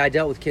 Oh, yeah, I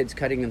dealt with kids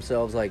cutting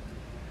themselves like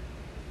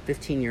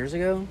 15 years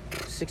ago,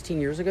 16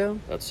 years ago.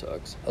 That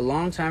sucks. A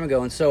long time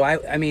ago. And so,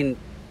 I mean,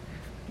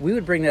 we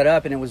would bring that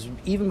up, and it was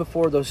even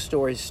before those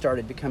stories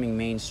started becoming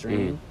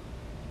mainstream.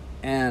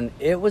 And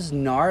it was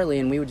gnarly,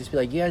 and we would just be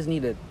like, you guys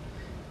need to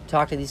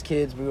talk to these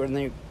kids.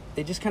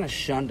 They just kind of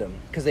shunned them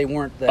because they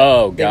weren't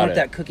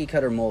that cookie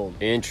cutter mold.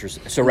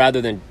 Interesting. So rather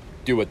than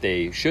do what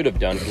they should have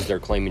done because they're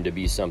claiming to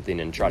be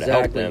something and try to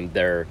help them,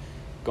 they're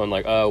going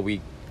like, oh,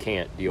 we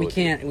can't deal with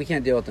them. We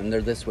can't deal with them.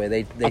 They're this way.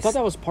 They I thought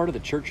that was part of the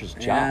church's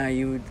job. Yeah,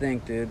 you would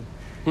think, dude.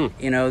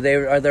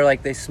 They're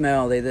like, they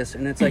smell, they this,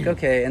 and it's like,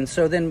 okay. And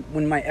so then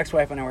when my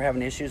ex-wife and I were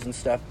having issues and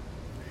stuff,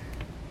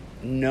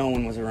 no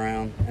one was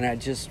around, and I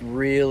just it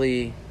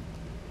really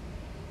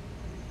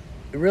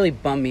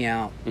bummed me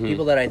out.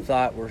 People that I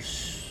thought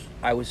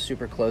I was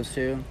super close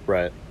to.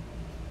 Right.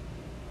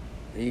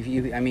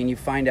 You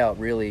find out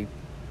really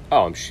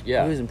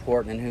who's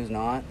important and who's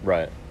not.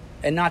 Right.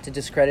 And not to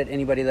discredit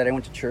anybody that I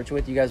went to church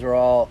with. You guys were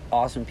all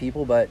awesome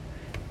people, but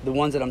the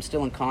ones that I'm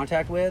still in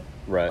contact with,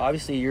 right.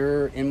 Obviously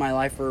you're in my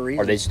life for a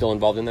reason. Are they still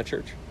involved in that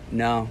church?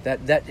 No,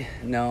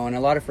 no, and a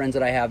lot of friends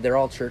that I have, they're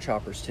all church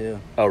hoppers too.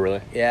 Oh,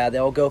 really? Yeah,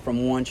 they'll go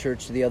from one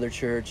church to the other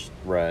church.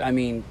 Right. I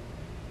mean,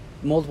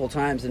 multiple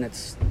times, and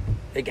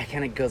it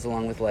kind of goes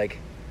along with like,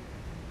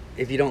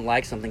 if you don't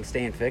like something,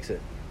 stay and fix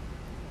it.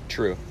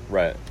 True.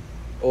 Right.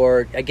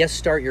 Or I guess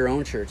start your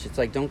own church. It's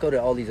like, don't go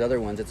to all these other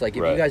ones. It's like,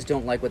 if you guys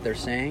don't like what they're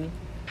saying,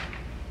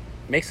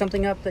 make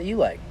something up that you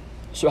like.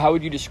 So how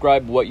would you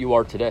describe what you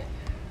are today?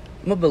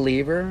 I'm a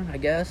believer, I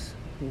guess,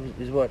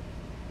 is what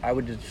I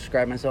would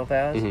describe myself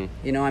as.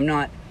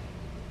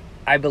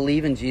 I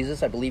believe in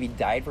Jesus. I believe he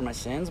died for my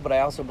sins, but I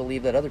also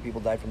believe that other people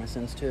died for my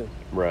sins too.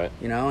 Right.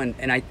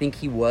 And I think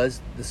he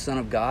was the Son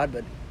of God,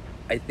 but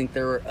I think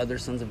there were other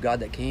sons of God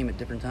that came at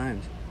different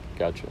times.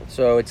 Gotcha.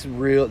 So it's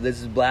real.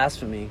 This is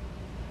blasphemy.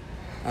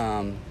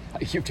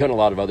 You've done a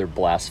lot of other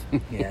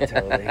blasphemy. Yeah,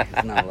 totally.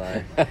 It's not a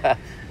lie.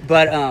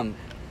 But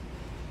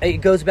it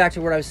goes back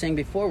to what I was saying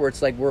before, where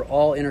it's like we're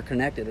all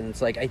interconnected, and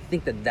it's like I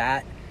think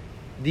that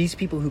these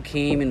people who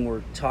came and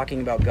were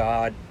talking about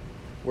God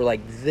were like,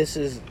 this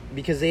is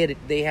because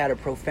they had a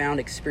profound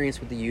experience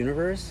with the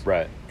universe,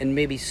 right? And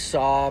maybe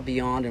saw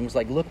beyond and was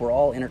like, look, we're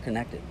all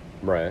interconnected,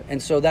 right?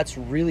 And so that's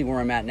really where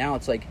I'm at now.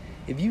 It's like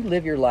if you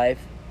live your life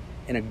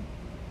in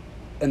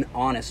an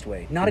honest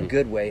way, not a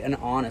good way, an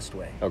honest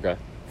way. Okay.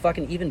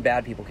 Fucking even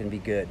bad people can be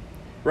good.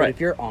 Right. But if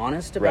you're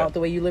honest about the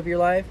way you live your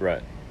life,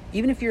 right.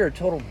 Even if you're a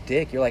total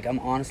dick, you're like, I'm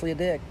honestly a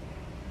dick.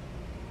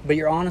 But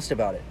you're honest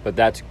about it. But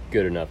that's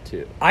good enough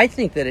too. I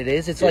think that it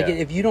is. It's like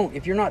if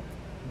you're not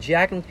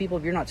jacking with people,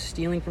 if you're not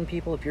stealing from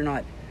people, if you're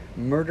not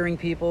murdering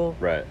people,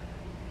 right.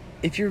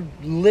 If you're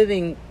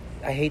living,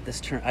 I hate this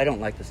term. I don't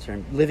like this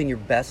term. Living your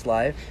best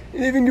life.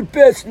 Living your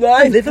best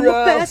life. Living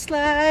my best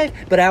life.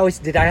 But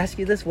did I ask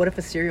you this? What if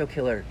a serial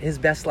killer, his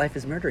best life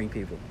is murdering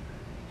people?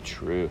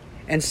 True.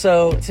 And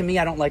so, to me,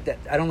 I don't like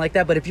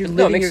that. But if you're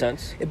living, it makes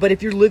sense. But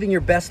if you're living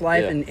your best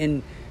life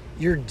and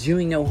you're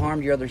doing no harm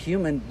to your other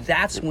human,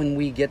 that's when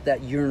we get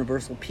that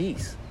universal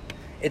peace.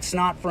 It's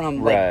not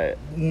from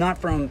not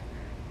from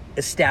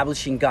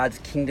establishing God's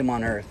kingdom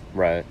on earth,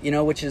 right?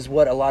 Which is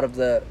what a lot of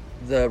the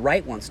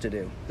right wants to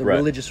do, the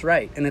religious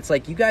right. And it's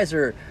like you guys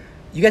are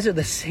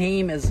the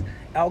same as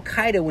Al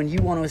Qaeda when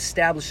you want to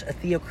establish a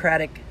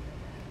theocratic.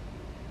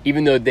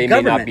 Even though they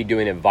government. may not be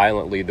doing it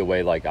violently the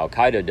way like Al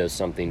Qaeda does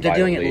something They're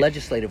violently. Doing it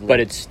legislatively.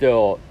 But it's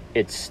still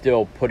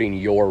putting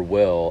your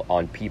will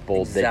on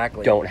people that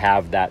don't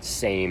have that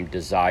same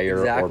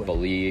desire or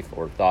belief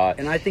or thought.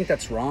 And I think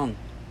that's wrong.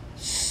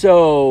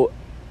 So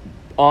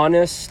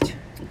honest.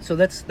 So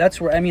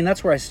that's where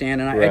I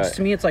stand. And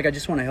to me, it's like I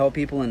just want to help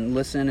people and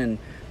listen. And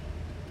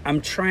I'm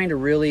trying to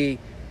really,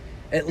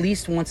 at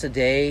least once a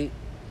day,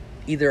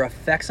 either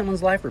affect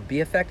someone's life or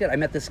be affected. I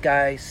met this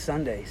guy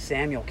Sunday.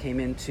 Samuel came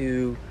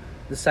into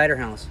the cider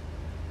house.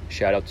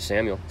 Shout out to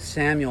Samuel.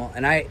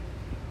 And I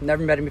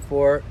never met him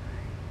before. It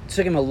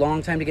took him a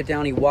long time to get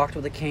down. He walked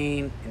with a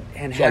cane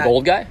and had... Like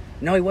old guy?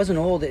 No, he wasn't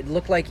old. It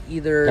looked like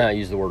either... I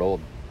use the word old.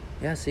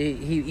 Yeah, see,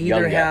 he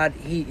either had...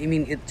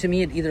 to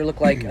me, it either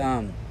looked like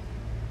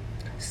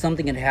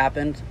something had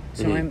happened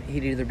to him.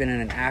 He'd either been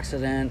in an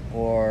accident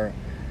or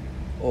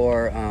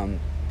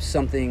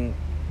something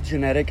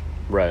genetic.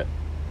 Right.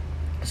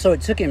 So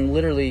it took him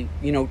literally,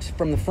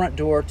 from the front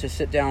door to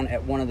sit down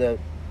at one of the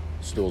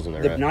stools in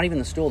there. Right? Not even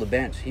the stool, the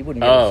bench. He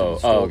wouldn't. Be able to sit on the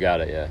stool. Got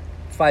it. Yeah.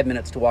 5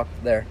 minutes to walk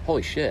there.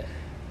 Holy shit!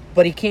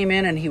 But he came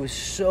in and he was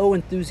so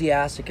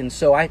enthusiastic, and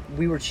so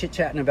we were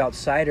chit-chatting about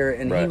cider,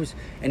 and Right.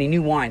 he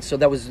knew wine, so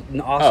that was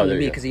Oh, awesome there to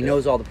me you go. because he Yeah.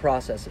 knows all the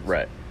processes.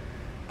 Right.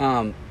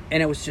 And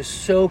it was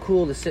just so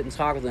cool to sit and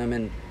talk with him,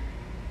 and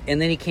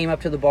then he came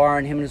up to the bar,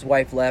 and him and his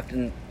wife left,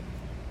 and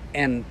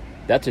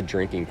That's a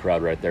drinking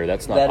crowd right there.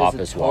 That's not that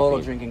office is a total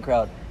walking. drinking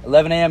crowd.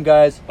 11 a.m.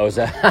 guys. Oh, is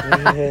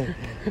that?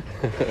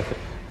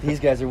 These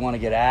guys want to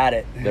get at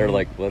it. They're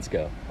like, let's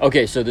go.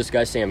 Okay, so this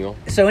guy Samuel,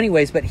 So,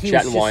 anyways, but he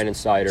Chatting was just wine and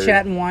cider.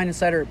 Chatting wine and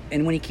cider,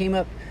 and when he came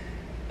up,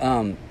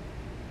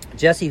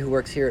 Jesse, who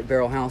works here at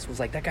Barrel House, was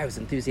like, that guy was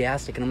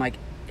enthusiastic, and I'm like,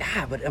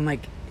 yeah, but I'm like,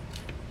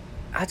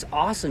 that's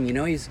awesome, you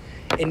know.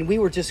 And we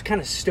were just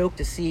kind of stoked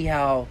to see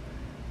how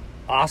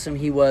awesome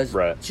he was,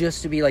 Right.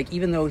 just to be like,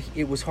 even though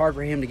it was hard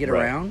for him to get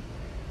Right. around,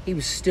 he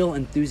was still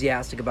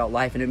enthusiastic about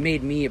life, and it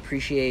made me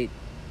appreciate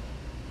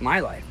my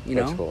life, you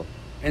know. That's cool.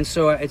 And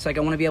so it's like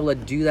I want to be able to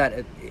do that,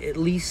 at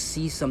least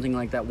see something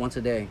like that once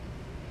a day.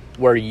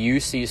 Where you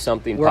see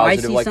something Where I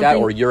positive see like that,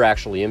 something- or you're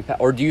actually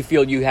or do you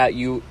feel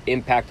you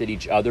impacted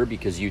each other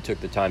because you took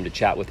the time to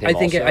chat with him?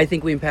 I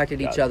think we impacted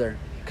Got each it. other.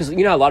 Because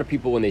you know, a lot of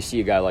people when they see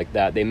a guy like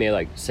that, they may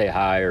like say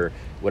hi or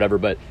whatever,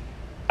 but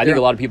I think They're-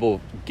 a lot of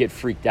people get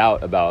freaked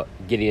out about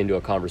getting into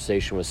a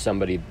conversation with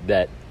somebody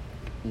that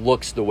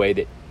looks the way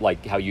that,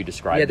 like how you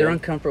described Yeah, they're them.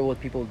 uncomfortable with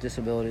people with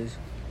disabilities.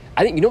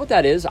 I think, you know what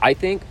that is? I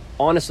think,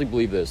 honestly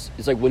believe this.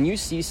 It's like when you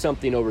see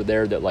something over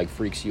there that like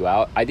freaks you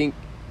out, I think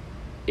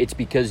it's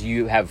because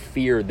you have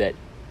fear that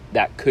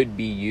could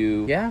be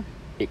you. Yeah.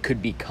 It could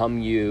become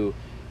you.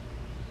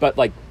 But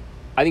like,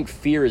 I think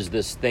fear is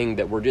this thing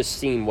that we're just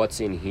seeing what's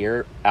in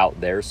here out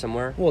there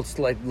somewhere. Well, it's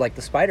like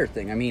the spider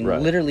thing. I mean,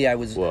 Right. literally, I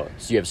was. Well,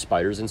 so you have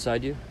spiders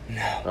inside you?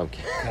 No.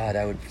 Okay. God,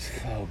 I would.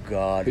 Oh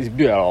God.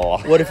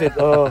 That What if it?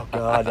 Oh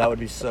God, that would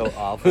be so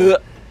awful.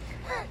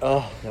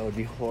 Oh, that would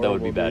be horrible.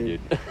 would be bad, dude.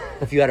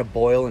 If you had a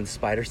boil and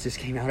spiders just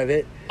came out of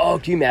it. Oh,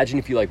 can you imagine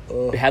if you like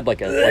Ugh. had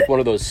like one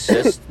of those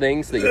cyst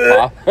things that you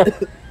pop?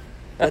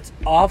 That's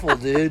awful,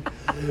 dude.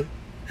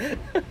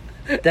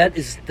 That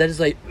is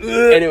like.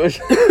 And it was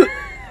You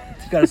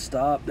gotta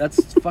stop.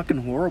 That's fucking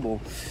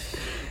horrible.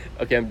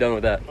 okay. I'm done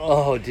with that.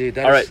 Oh, dude.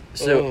 That's, All right,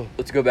 so oh.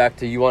 let's go back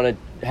to you want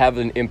to have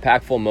an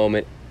impactful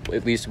moment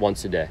at least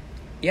once a day,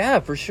 Yeah,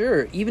 for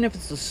sure. Even if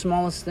it's the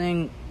smallest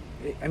thing,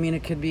 I mean,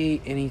 it could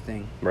be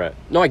anything. right?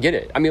 No, I get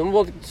it. I mean,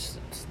 well,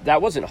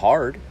 that wasn't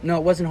hard. No,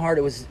 it wasn't hard.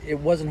 It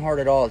wasn't hard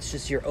at all. It's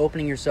just you're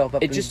opening yourself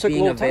up It and just took a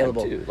being little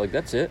available. time too. Like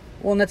that's it.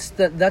 Well, and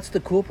that's the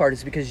cool part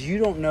is because you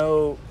don't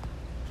know.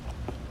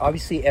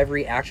 Obviously,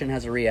 every action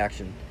has a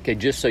reaction. Okay,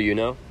 just so you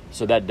know,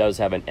 so that does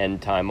have an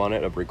end time on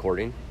it of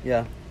recording.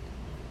 Yeah.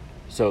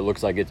 So it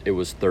looks like it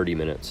was 30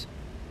 minutes.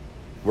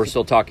 We're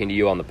still talking to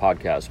you on the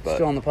podcast, but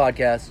Still on the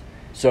podcast.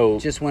 so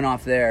Just went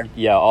off there.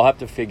 yeah, I'll have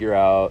to figure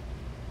out.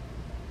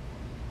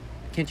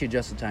 Can't you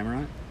adjust the timer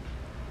on it?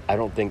 I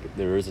don't think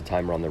there is a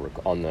timer on the I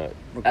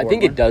Record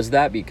think one? it does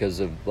that because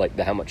of like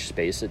how much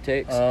space it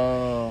takes.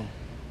 Oh.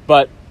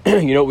 But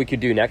you know what we could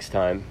do next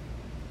time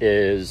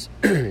is,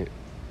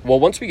 well,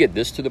 once we get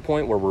this to the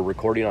point where we're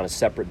recording on a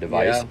separate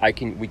device,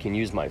 Yeah. we can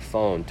use my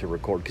phone to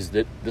record because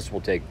this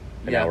will take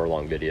an Yeah.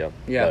 hour-long video.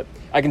 Yeah. But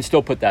I can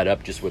still put that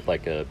up just with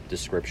like a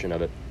description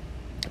of it,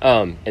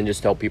 and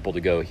just tell people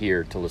to go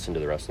here to listen to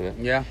the rest of it.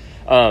 Yeah.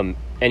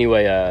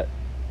 Anyway,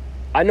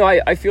 I know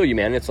I feel you,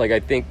 man. It's like I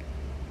think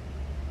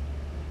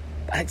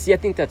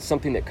that's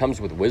something that comes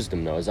with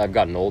wisdom, though. As I've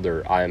gotten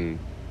older, I'm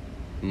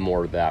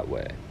more that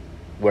way,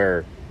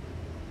 where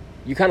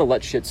you kind of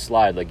let shit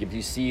slide. Like if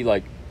you see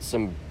like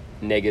some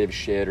negative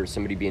shit or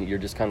somebody you're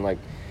just kind of like,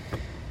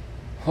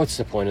 what's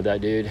the point of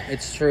that, dude?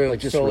 It's true. Like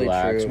It's just totally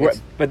relax. true.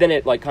 But then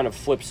it like kind of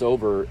flips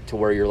over to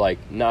where you're like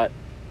not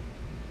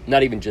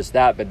even just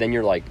that, but then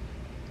you're like,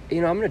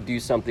 you know, I'm gonna do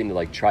something to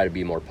like try to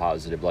be more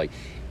positive. Like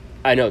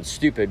I know it's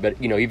stupid,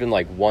 but you know, even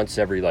like once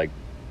every like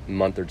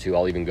month or two,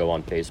 I'll even go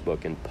on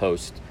Facebook and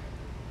post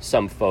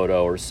some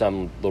photo or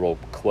some little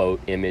quote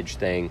image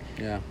thing,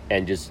 Yeah.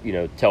 and just, you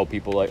know, tell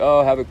people like,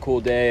 oh, have a cool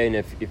day, and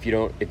if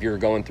you're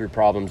going through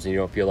problems and you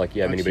don't feel like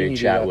you have I've anybody seen to you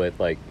do chat that. with,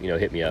 like, you know,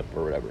 hit me up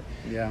or whatever,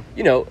 Yeah.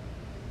 you know.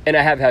 And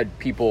I have had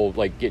people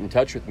like get in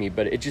touch with me,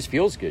 but it just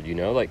feels good, you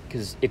know, like,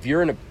 because if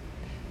you're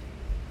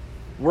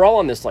we're all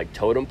on this like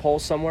totem pole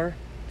somewhere,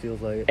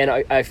 Feels like it. and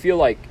I feel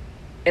like,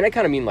 and I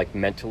kind of mean like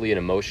mentally and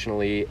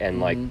emotionally and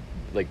like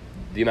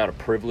the amount of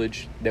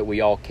privilege that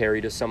we all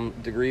carry to some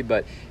degree.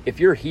 But if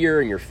you're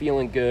here and you're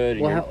feeling good,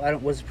 and Well,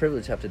 what does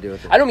privilege have to do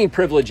with it? I don't mean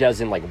privilege as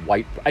in like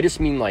white. I just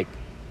mean like,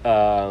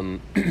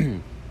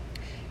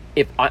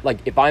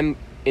 if I'm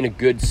in a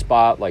good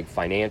spot, like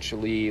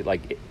financially,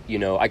 like, you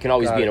know, I can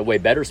always Got be in it. a way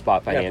better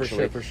spot Yeah, for financially.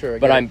 sure, for sure. I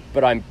But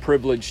get it. I'm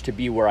privileged to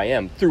be where I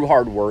am through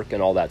hard work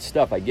and all that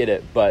stuff. I get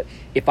it. But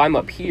if I'm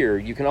up here,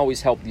 you can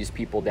always help these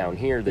people down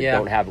here that Yeah.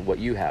 don't have what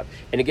you have.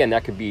 And again,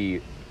 that could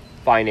be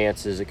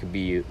finances. It could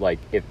be like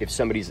if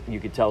you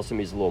could tell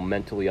somebody's a little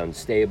mentally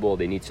unstable,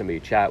 they need somebody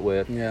to chat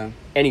with. Yeah.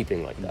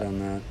 Anything like I've that. done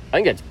that. I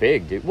think that's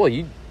big, dude. Well,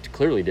 you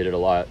clearly did it a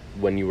lot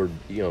when you were,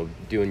 you know,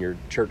 doing your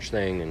church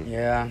thing, and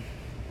Yeah.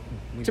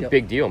 it's a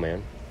big deal,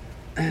 man.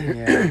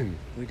 Yeah.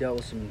 We dealt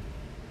with some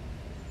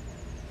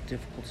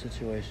difficult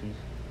situations.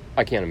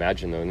 I can't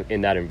imagine though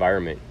in that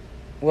environment.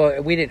 Well,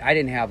 I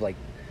didn't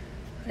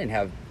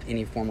have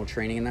any formal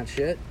training in that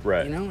shit,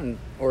 right? You know,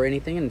 or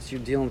anything, and so you're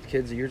dealing with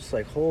kids that you're just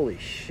like, holy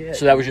shit.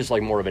 So that was just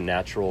like more of a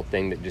natural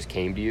thing that just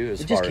came to you.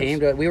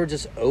 We were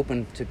just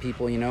open to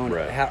people, you know, and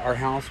our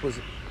house was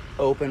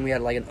open. We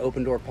had like an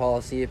open door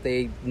policy. If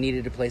they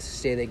needed a place to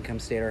stay, they can come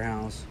stay at our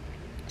house.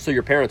 So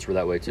your parents were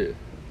that way too?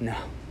 No.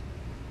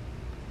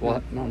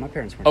 Well, no, my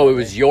parents weren't. Oh, it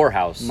was your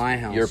house. My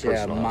house. Your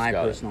personal house. My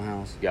personal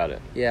house. Got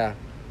it. Yeah.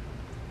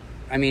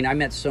 I mean, I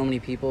met so many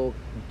people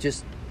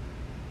just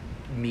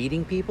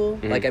meeting people.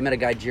 Mm-hmm. Like I met a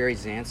guy, Jerry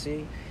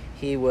Zancy.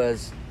 He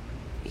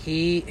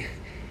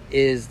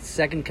is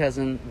second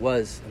cousin,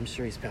 I'm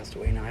sure he's passed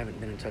away now. I haven't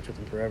been in touch with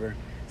him forever.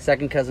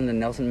 Second cousin to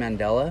Nelson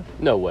Mandela.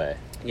 No way.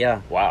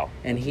 Yeah. Wow.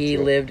 And he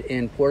lived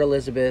in Port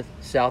Elizabeth,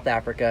 South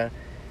Africa.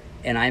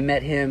 And I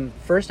met him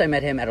at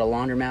a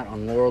laundromat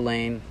on Laurel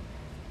Lane.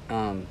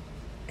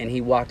 And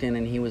he walked in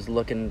and he was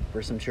looking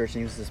for some church,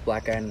 and he was this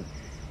black guy, and,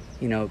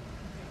 you know,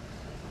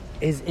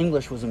 his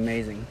English was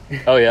amazing.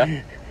 Oh,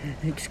 yeah?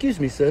 Excuse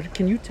me, sir,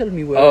 can you tell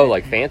me where... Oh,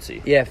 like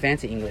fancy? Yeah,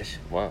 fancy English.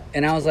 Wow.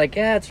 And I was like,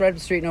 yeah, it's right up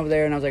the street and over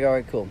there. And I was like, all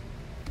right, cool.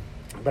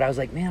 But I was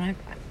like, man,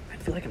 I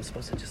feel like I'm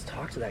supposed to just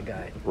talk to that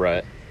guy.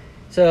 Right.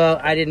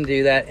 So I didn't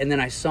do that. And then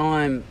I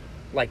saw him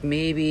like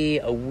maybe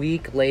a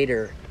week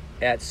later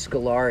at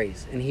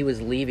Scolari's, and he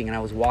was leaving, and I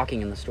was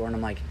walking in the store, and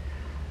I'm like,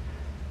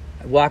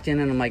 I walked in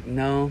and I'm like,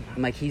 no.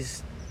 I'm like,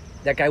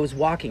 that guy was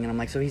walking, and I'm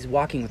like, so he's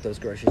walking with those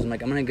groceries. I'm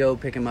like, I'm going to go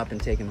pick him up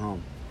and take him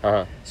home.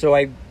 Uh-huh. So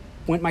I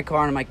went in my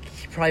car, and I'm like,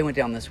 he probably went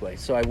down this way.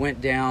 So I went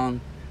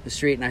down the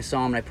street, and I saw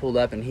him, and I pulled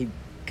up, and he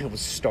kind of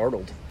was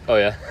startled. Oh,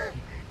 yeah?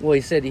 Well,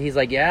 he's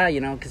like, yeah, you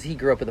know, because he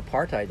grew up with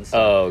apartheid and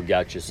stuff. Oh,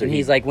 gotcha. So and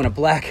he's like, when a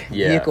black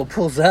vehicle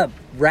pulls up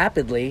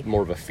rapidly.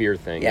 More of a fear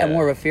thing. Yeah,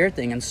 more of a fear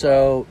thing. And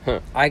so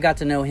I got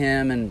to know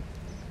him, and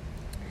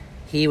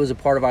he was a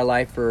part of our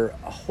life for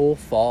a whole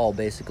fall,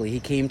 basically.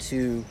 He came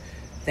to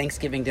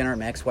Thanksgiving dinner at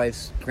my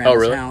ex-wife's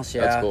grandma's house.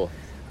 Yeah. That's cool.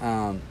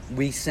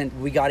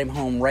 We got him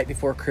home right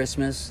before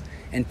Christmas,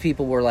 and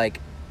people were like,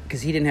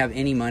 because he didn't have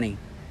any money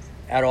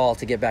at all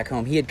to get back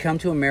home. He had come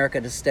to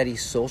America to study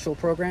social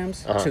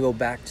programs to go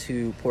back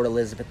to Port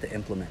Elizabeth to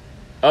implement.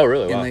 Oh,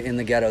 really? Wow. In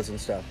the ghettos and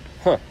stuff.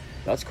 Huh.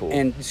 That's cool.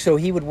 And so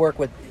he would work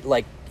with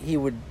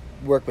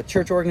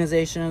church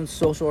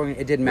organizations,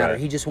 it didn't matter.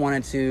 Right. He just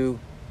wanted to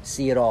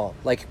see it all.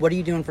 Like, what are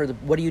you doing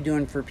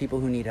for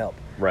people who need help?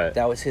 Right.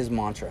 That was his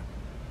mantra.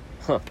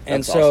 Huh.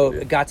 And so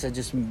awesome, got to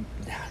just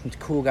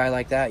cool guy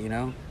like that, you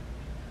know,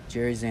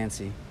 Jerry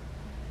Zancy.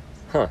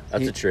 Huh.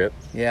 That's a trip.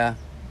 Yeah.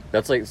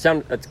 That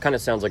kind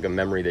of sounds like a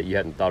memory that you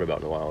hadn't thought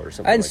about in a while or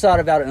something. I hadn't thought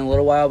about it in a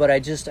little while, but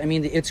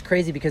it's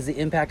crazy because the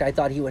impact I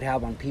thought he would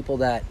have on people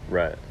that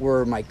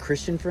were my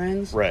Christian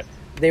friends. Right.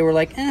 They were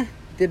like,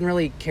 didn't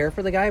really care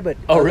for the guy, but...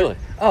 Oh, really?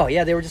 Oh,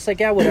 yeah, they were just like,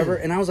 yeah, whatever.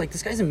 And I was like,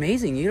 this guy's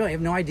amazing. You know, I have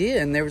no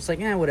idea. And they were just like,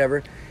 yeah,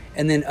 whatever.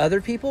 And then other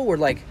people were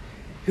like,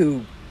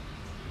 who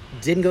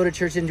didn't go to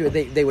church,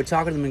 they would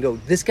talk to them and go,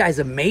 this guy's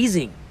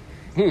amazing.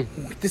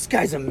 This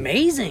guy's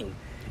amazing.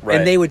 Right.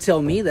 And they would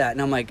tell me that,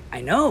 and I'm like, I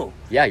know.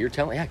 Yeah, you're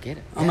telling... Yeah, I get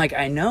it. I'm like,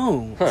 I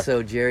know. Huh.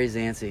 So, Jerry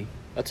Zancy.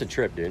 That's a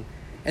trip, dude.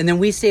 And then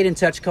we stayed in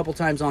touch a couple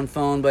times on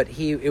phone, but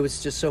it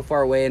was just so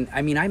far away. And,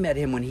 I mean, I met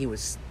him when he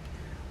was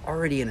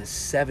already in his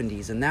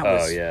 70s, and that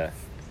was...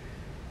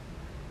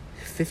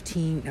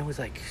 15... That was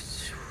like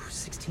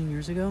 16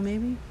 years ago,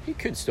 maybe? He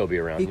could still be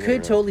around. He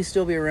could totally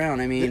still be around.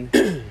 I mean...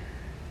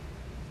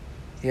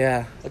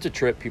 yeah. That's a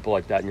trip, people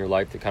like that in your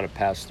life that kind of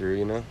pass through,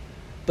 you know?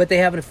 But they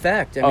have an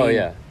effect. I mean,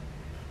 yeah.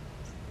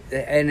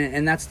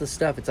 And that's the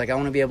stuff. It's like I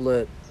want to be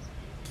able to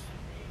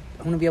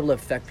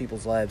affect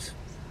people's lives.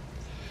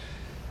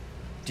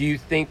 Do you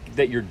think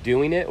that you're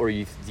doing it, or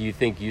do you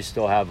think you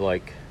still have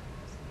like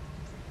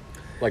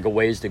a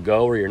ways to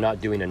go, or you're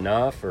not doing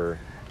enough, or?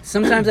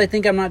 Sometimes I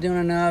think I'm not doing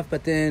enough,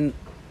 but then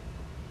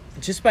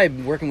just by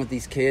working with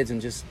these kids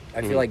and just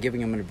I feel like giving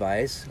them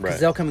advice,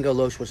 because they'll come and go,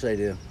 Loesch, what should I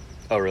do?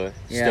 Oh, really?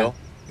 Yeah. Still?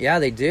 Yeah,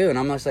 they do, and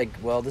I'm just like,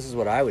 well, this is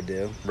what I would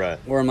do. Right.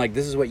 Or I'm like,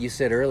 this is what you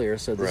said earlier,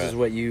 so this is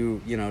what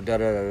you know,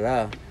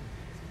 da-da-da-da.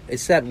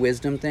 It's that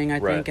wisdom thing, I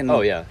think. And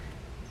oh, yeah.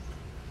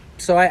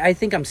 So I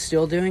think I'm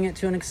still doing it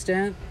to an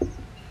extent.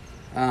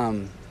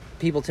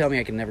 People tell me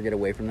I can never get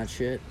away from that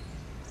shit.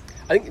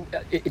 I think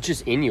it's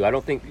just in you. I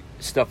don't think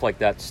stuff like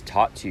that's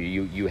taught to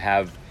you. You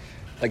have,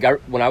 like,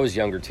 when I was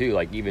younger, too,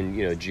 like, even,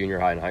 you know, junior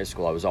high and high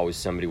school, I was always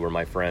somebody where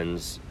my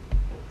friends,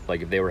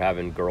 like, if they were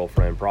having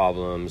girlfriend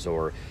problems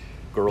or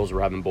girls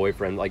were having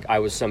boyfriend, like, I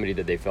was somebody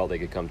that they felt they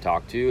could come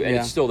talk to, and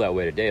it's still that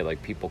way today.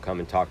 Like, people come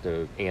and talk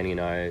to Annie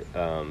and I,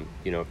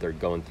 you know, if they're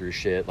going through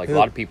shit. Like, a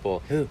lot of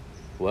people... Who?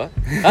 What?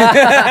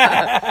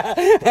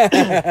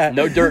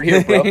 No dirt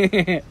here,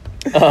 bro.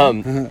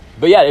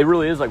 But yeah, it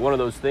really is like one of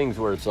those things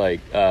where it's like,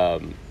 I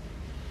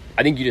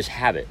think you just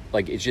have it.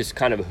 Like, it's just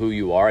kind of who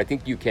you are. I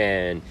think you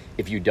can,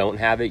 if you don't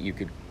have it, you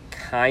could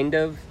kind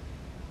of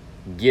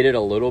get it a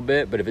little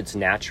bit, but if it's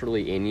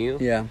naturally in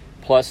you,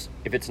 plus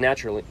if it's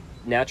naturally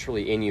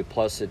in you,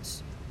 plus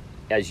it's,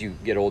 as you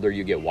get older,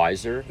 you get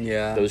wiser.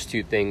 Yeah. Those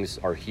two things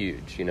are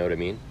huge. You know what I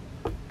mean?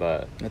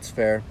 But That's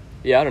fair.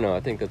 yeah, I don't know. I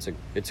think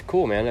it's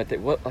cool, man. I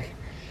think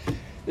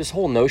this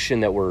whole notion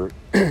that we're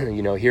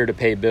here to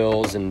pay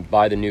bills and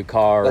buy the new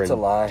car That's and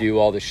a lie. do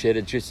all the shit.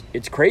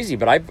 It's crazy.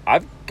 But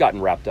I've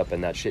gotten wrapped up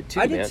in that shit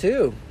too. I man. did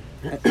too.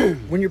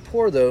 When you're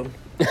poor, though,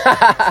 it's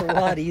a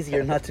lot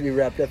easier not to be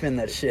wrapped up in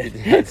that shit.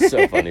 It's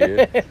so funny,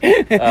 dude.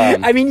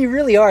 I mean, you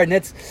really are,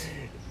 and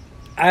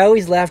I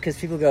always laugh because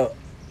people go,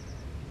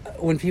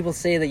 when people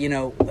say that,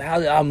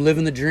 how I'm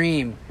living the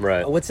dream.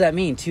 Right. What's that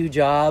mean? 2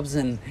 jobs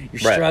and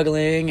you're Right.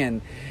 struggling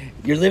and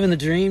you're living the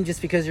dream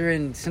just because you're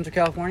in Central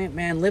California?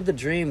 Man, live the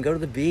dream. Go to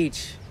the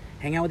beach.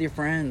 Hang out with your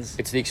friends.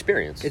 It's the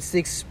experience. It's the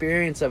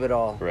experience of it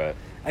all. Right.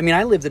 I mean,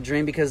 I live the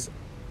dream because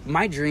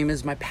my dream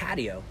is my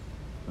patio.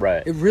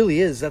 Right. It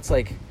really is. That's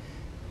like...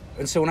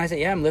 And so when I say,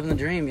 yeah, I'm living the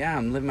dream, yeah,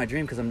 I'm living my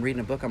dream because I'm reading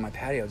a book on my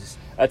patio. Just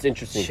That's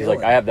interesting because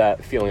chilling. I have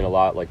that feeling a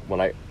lot. Like when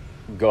I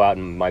go out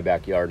in my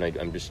backyard and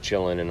I'm just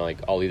chilling and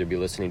I'll either be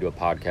listening to a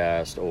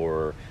podcast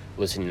or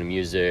listening to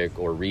music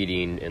or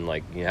reading and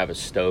have a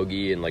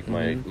stogie and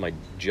my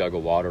jug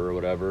of water or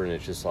whatever, and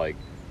it's just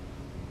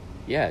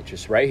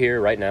just right here,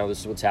 right now.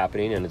 This is what's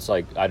happening, and it's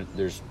I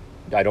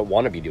don't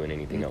want to be doing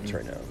anything else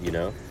right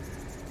now.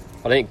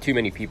 I think too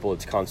many people.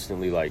 It's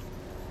constantly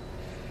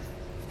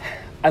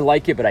I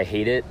like it, but I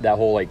hate it. That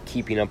whole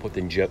keeping up with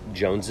the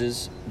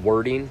Joneses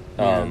wording.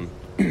 Yeah.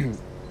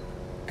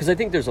 Because I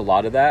think there's a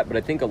lot of that, but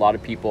I think a lot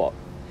of people,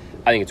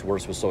 I think it's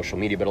worse with social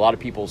media, but a lot of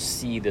people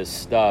see this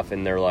stuff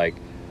and they're like,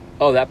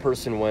 oh, that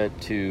person went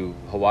to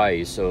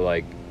Hawaii,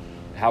 so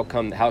how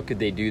could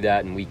they do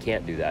that and we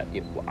can't do that?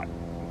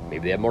 Maybe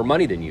they have more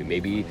money than you,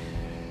 maybe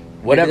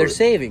whatever. Maybe they're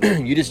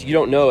saving. You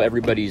don't know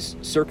everybody's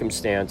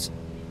circumstance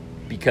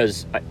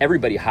because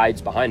everybody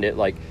hides behind it.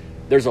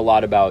 There's a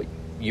lot about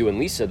you and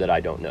Lisa that I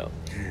don't know,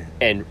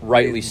 and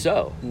rightly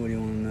so. What do you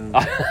want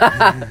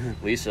to know?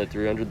 Lisa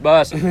threw under the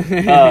bus.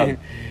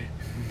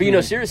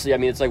 But seriously, I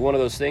mean, it's one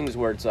of those things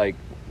where it's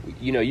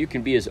you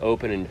can be as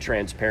open and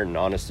transparent and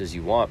honest as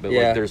you want, but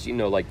there's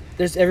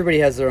there's everybody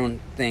has their own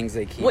things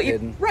they keep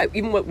hidden. Right,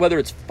 even whether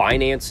it's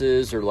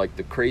finances or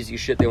the crazy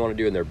shit they want to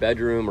do in their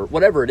bedroom or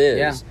whatever it is.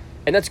 Yeah.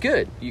 And that's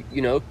good.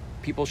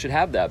 People should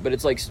have that, but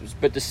it's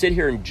but to sit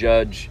here and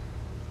judge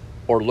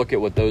or look at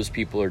what those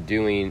people are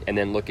doing and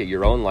then look at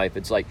your own life,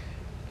 it's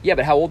yeah,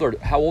 but how old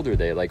are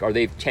they? Are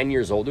they 10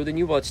 years older than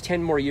you? Well, it's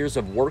 10 more years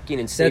of working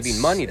and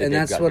saving money that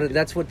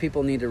that's what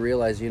people need to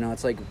realize.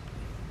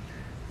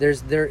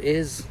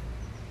 It's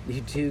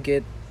you do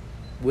get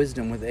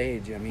wisdom with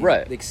age. I mean,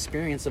 right. The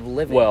experience of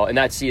living. Well, and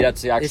that's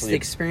actually it's the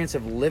experience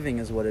of living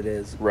is what it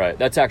is. Right.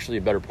 That's actually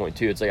a better point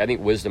too. It's I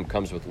think wisdom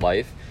comes with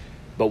life,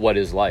 but what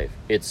is life?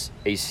 It's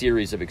a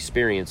series of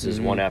experiences,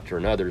 one after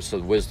another. So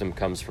wisdom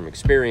comes from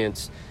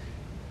experience.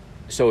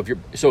 So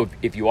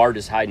if you are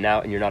just hiding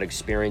out and you're not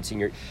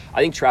experiencing I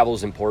think travel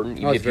is important,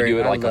 even if you do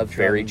it a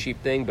very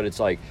cheap thing, but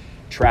it's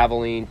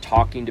traveling,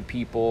 talking to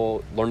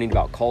people, learning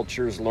about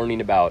cultures,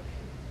 learning about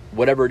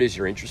whatever it is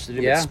you're interested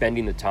in, but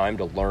spending the time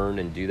to learn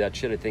and do that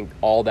shit. I think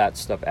all that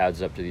stuff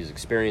adds up to these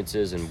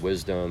experiences and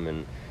wisdom,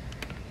 and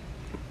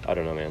I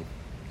don't know, man.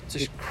 It's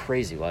just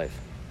crazy life.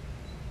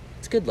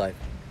 It's good life.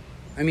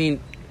 I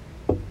mean,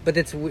 but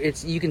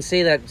it's you can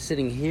say that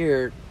sitting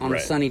here on a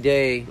sunny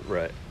day.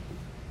 Right.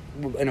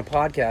 In a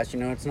podcast,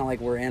 it's not like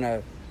we're in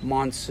a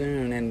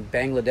monsoon in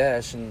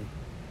Bangladesh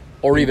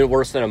or even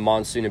worse than a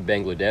monsoon in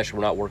Bangladesh.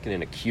 We're not working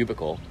in a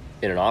cubicle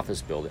in an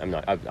office building.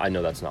 I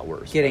know that's not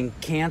worse. Getting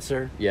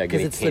cancer. Yeah,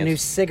 because it's the new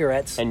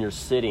cigarettes. And you're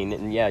sitting,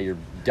 and you're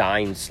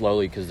dying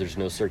slowly because there's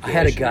no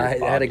circulation. I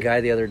had a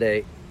guy the other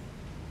day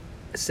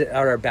sit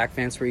out our back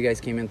fence where you guys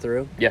came in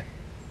through. Yeah.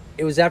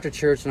 It was after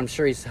church, and I'm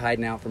sure he's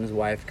hiding out from his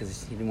wife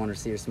because he didn't want her to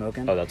see her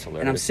smoking. Oh, that's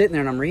hilarious. And I'm sitting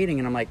there and I'm reading,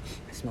 and I'm like,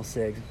 I smell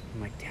cigs.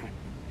 I'm like, damn it.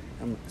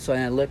 So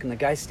I look, and the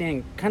guy's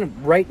standing kind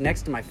of right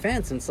next to my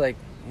fence, and it's like,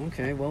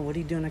 okay, well, what are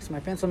you doing next to my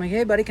fence? I'm like,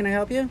 hey, buddy, can I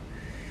help you?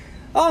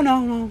 Oh,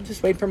 no,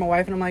 just waiting for my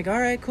wife. And I'm like, all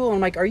right, cool. And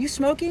I'm like, are you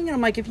smoking? And I'm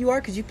like, if you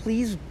are, could you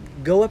please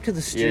go up to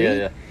the street?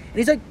 Yeah. And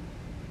he's like,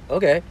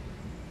 okay.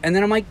 And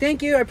then I'm like,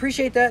 thank you, I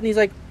appreciate that. And he's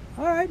like,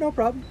 all right, no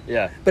problem.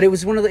 Yeah. But it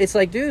was it's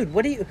like, dude,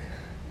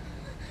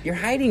 you're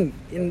hiding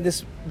in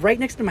this right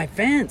next to my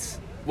fence.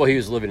 Well, he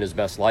was living his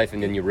best life,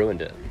 and then you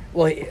ruined it.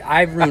 Well,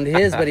 I ruined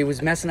his, but he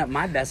was messing up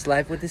my best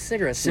life with his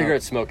cigarette smoke.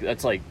 Cigarette smoke,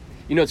 that's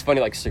it's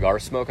funny, cigar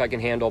smoke I can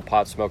handle,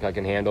 pot smoke I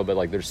can handle,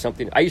 but there's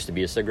something, I used to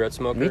be a cigarette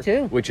smoker. Me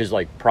too. Which is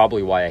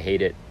probably why I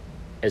hate it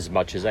as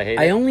much as I hate it.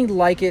 I only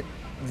like it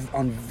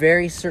on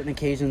very certain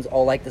occasions.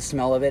 I'll like the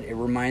smell of it. It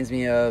reminds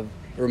me of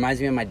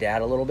my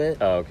dad a little bit.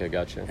 Oh, okay,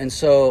 gotcha. And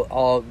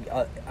so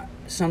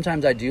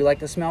sometimes I do like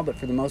the smell, but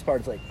for the most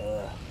part, it's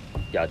ugh.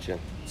 Gotcha.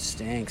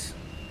 Stinks.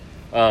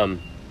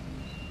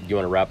 You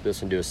want to wrap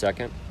this and do a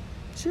second?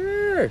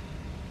 Sure.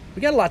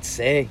 We got a lot to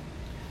say.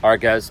 All right,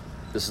 guys.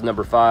 This is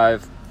number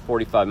 5,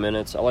 45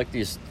 minutes. I like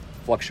these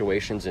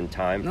fluctuations in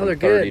time from they're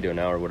 30 good. to an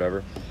hour,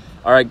 whatever.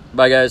 All right.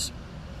 Bye, guys.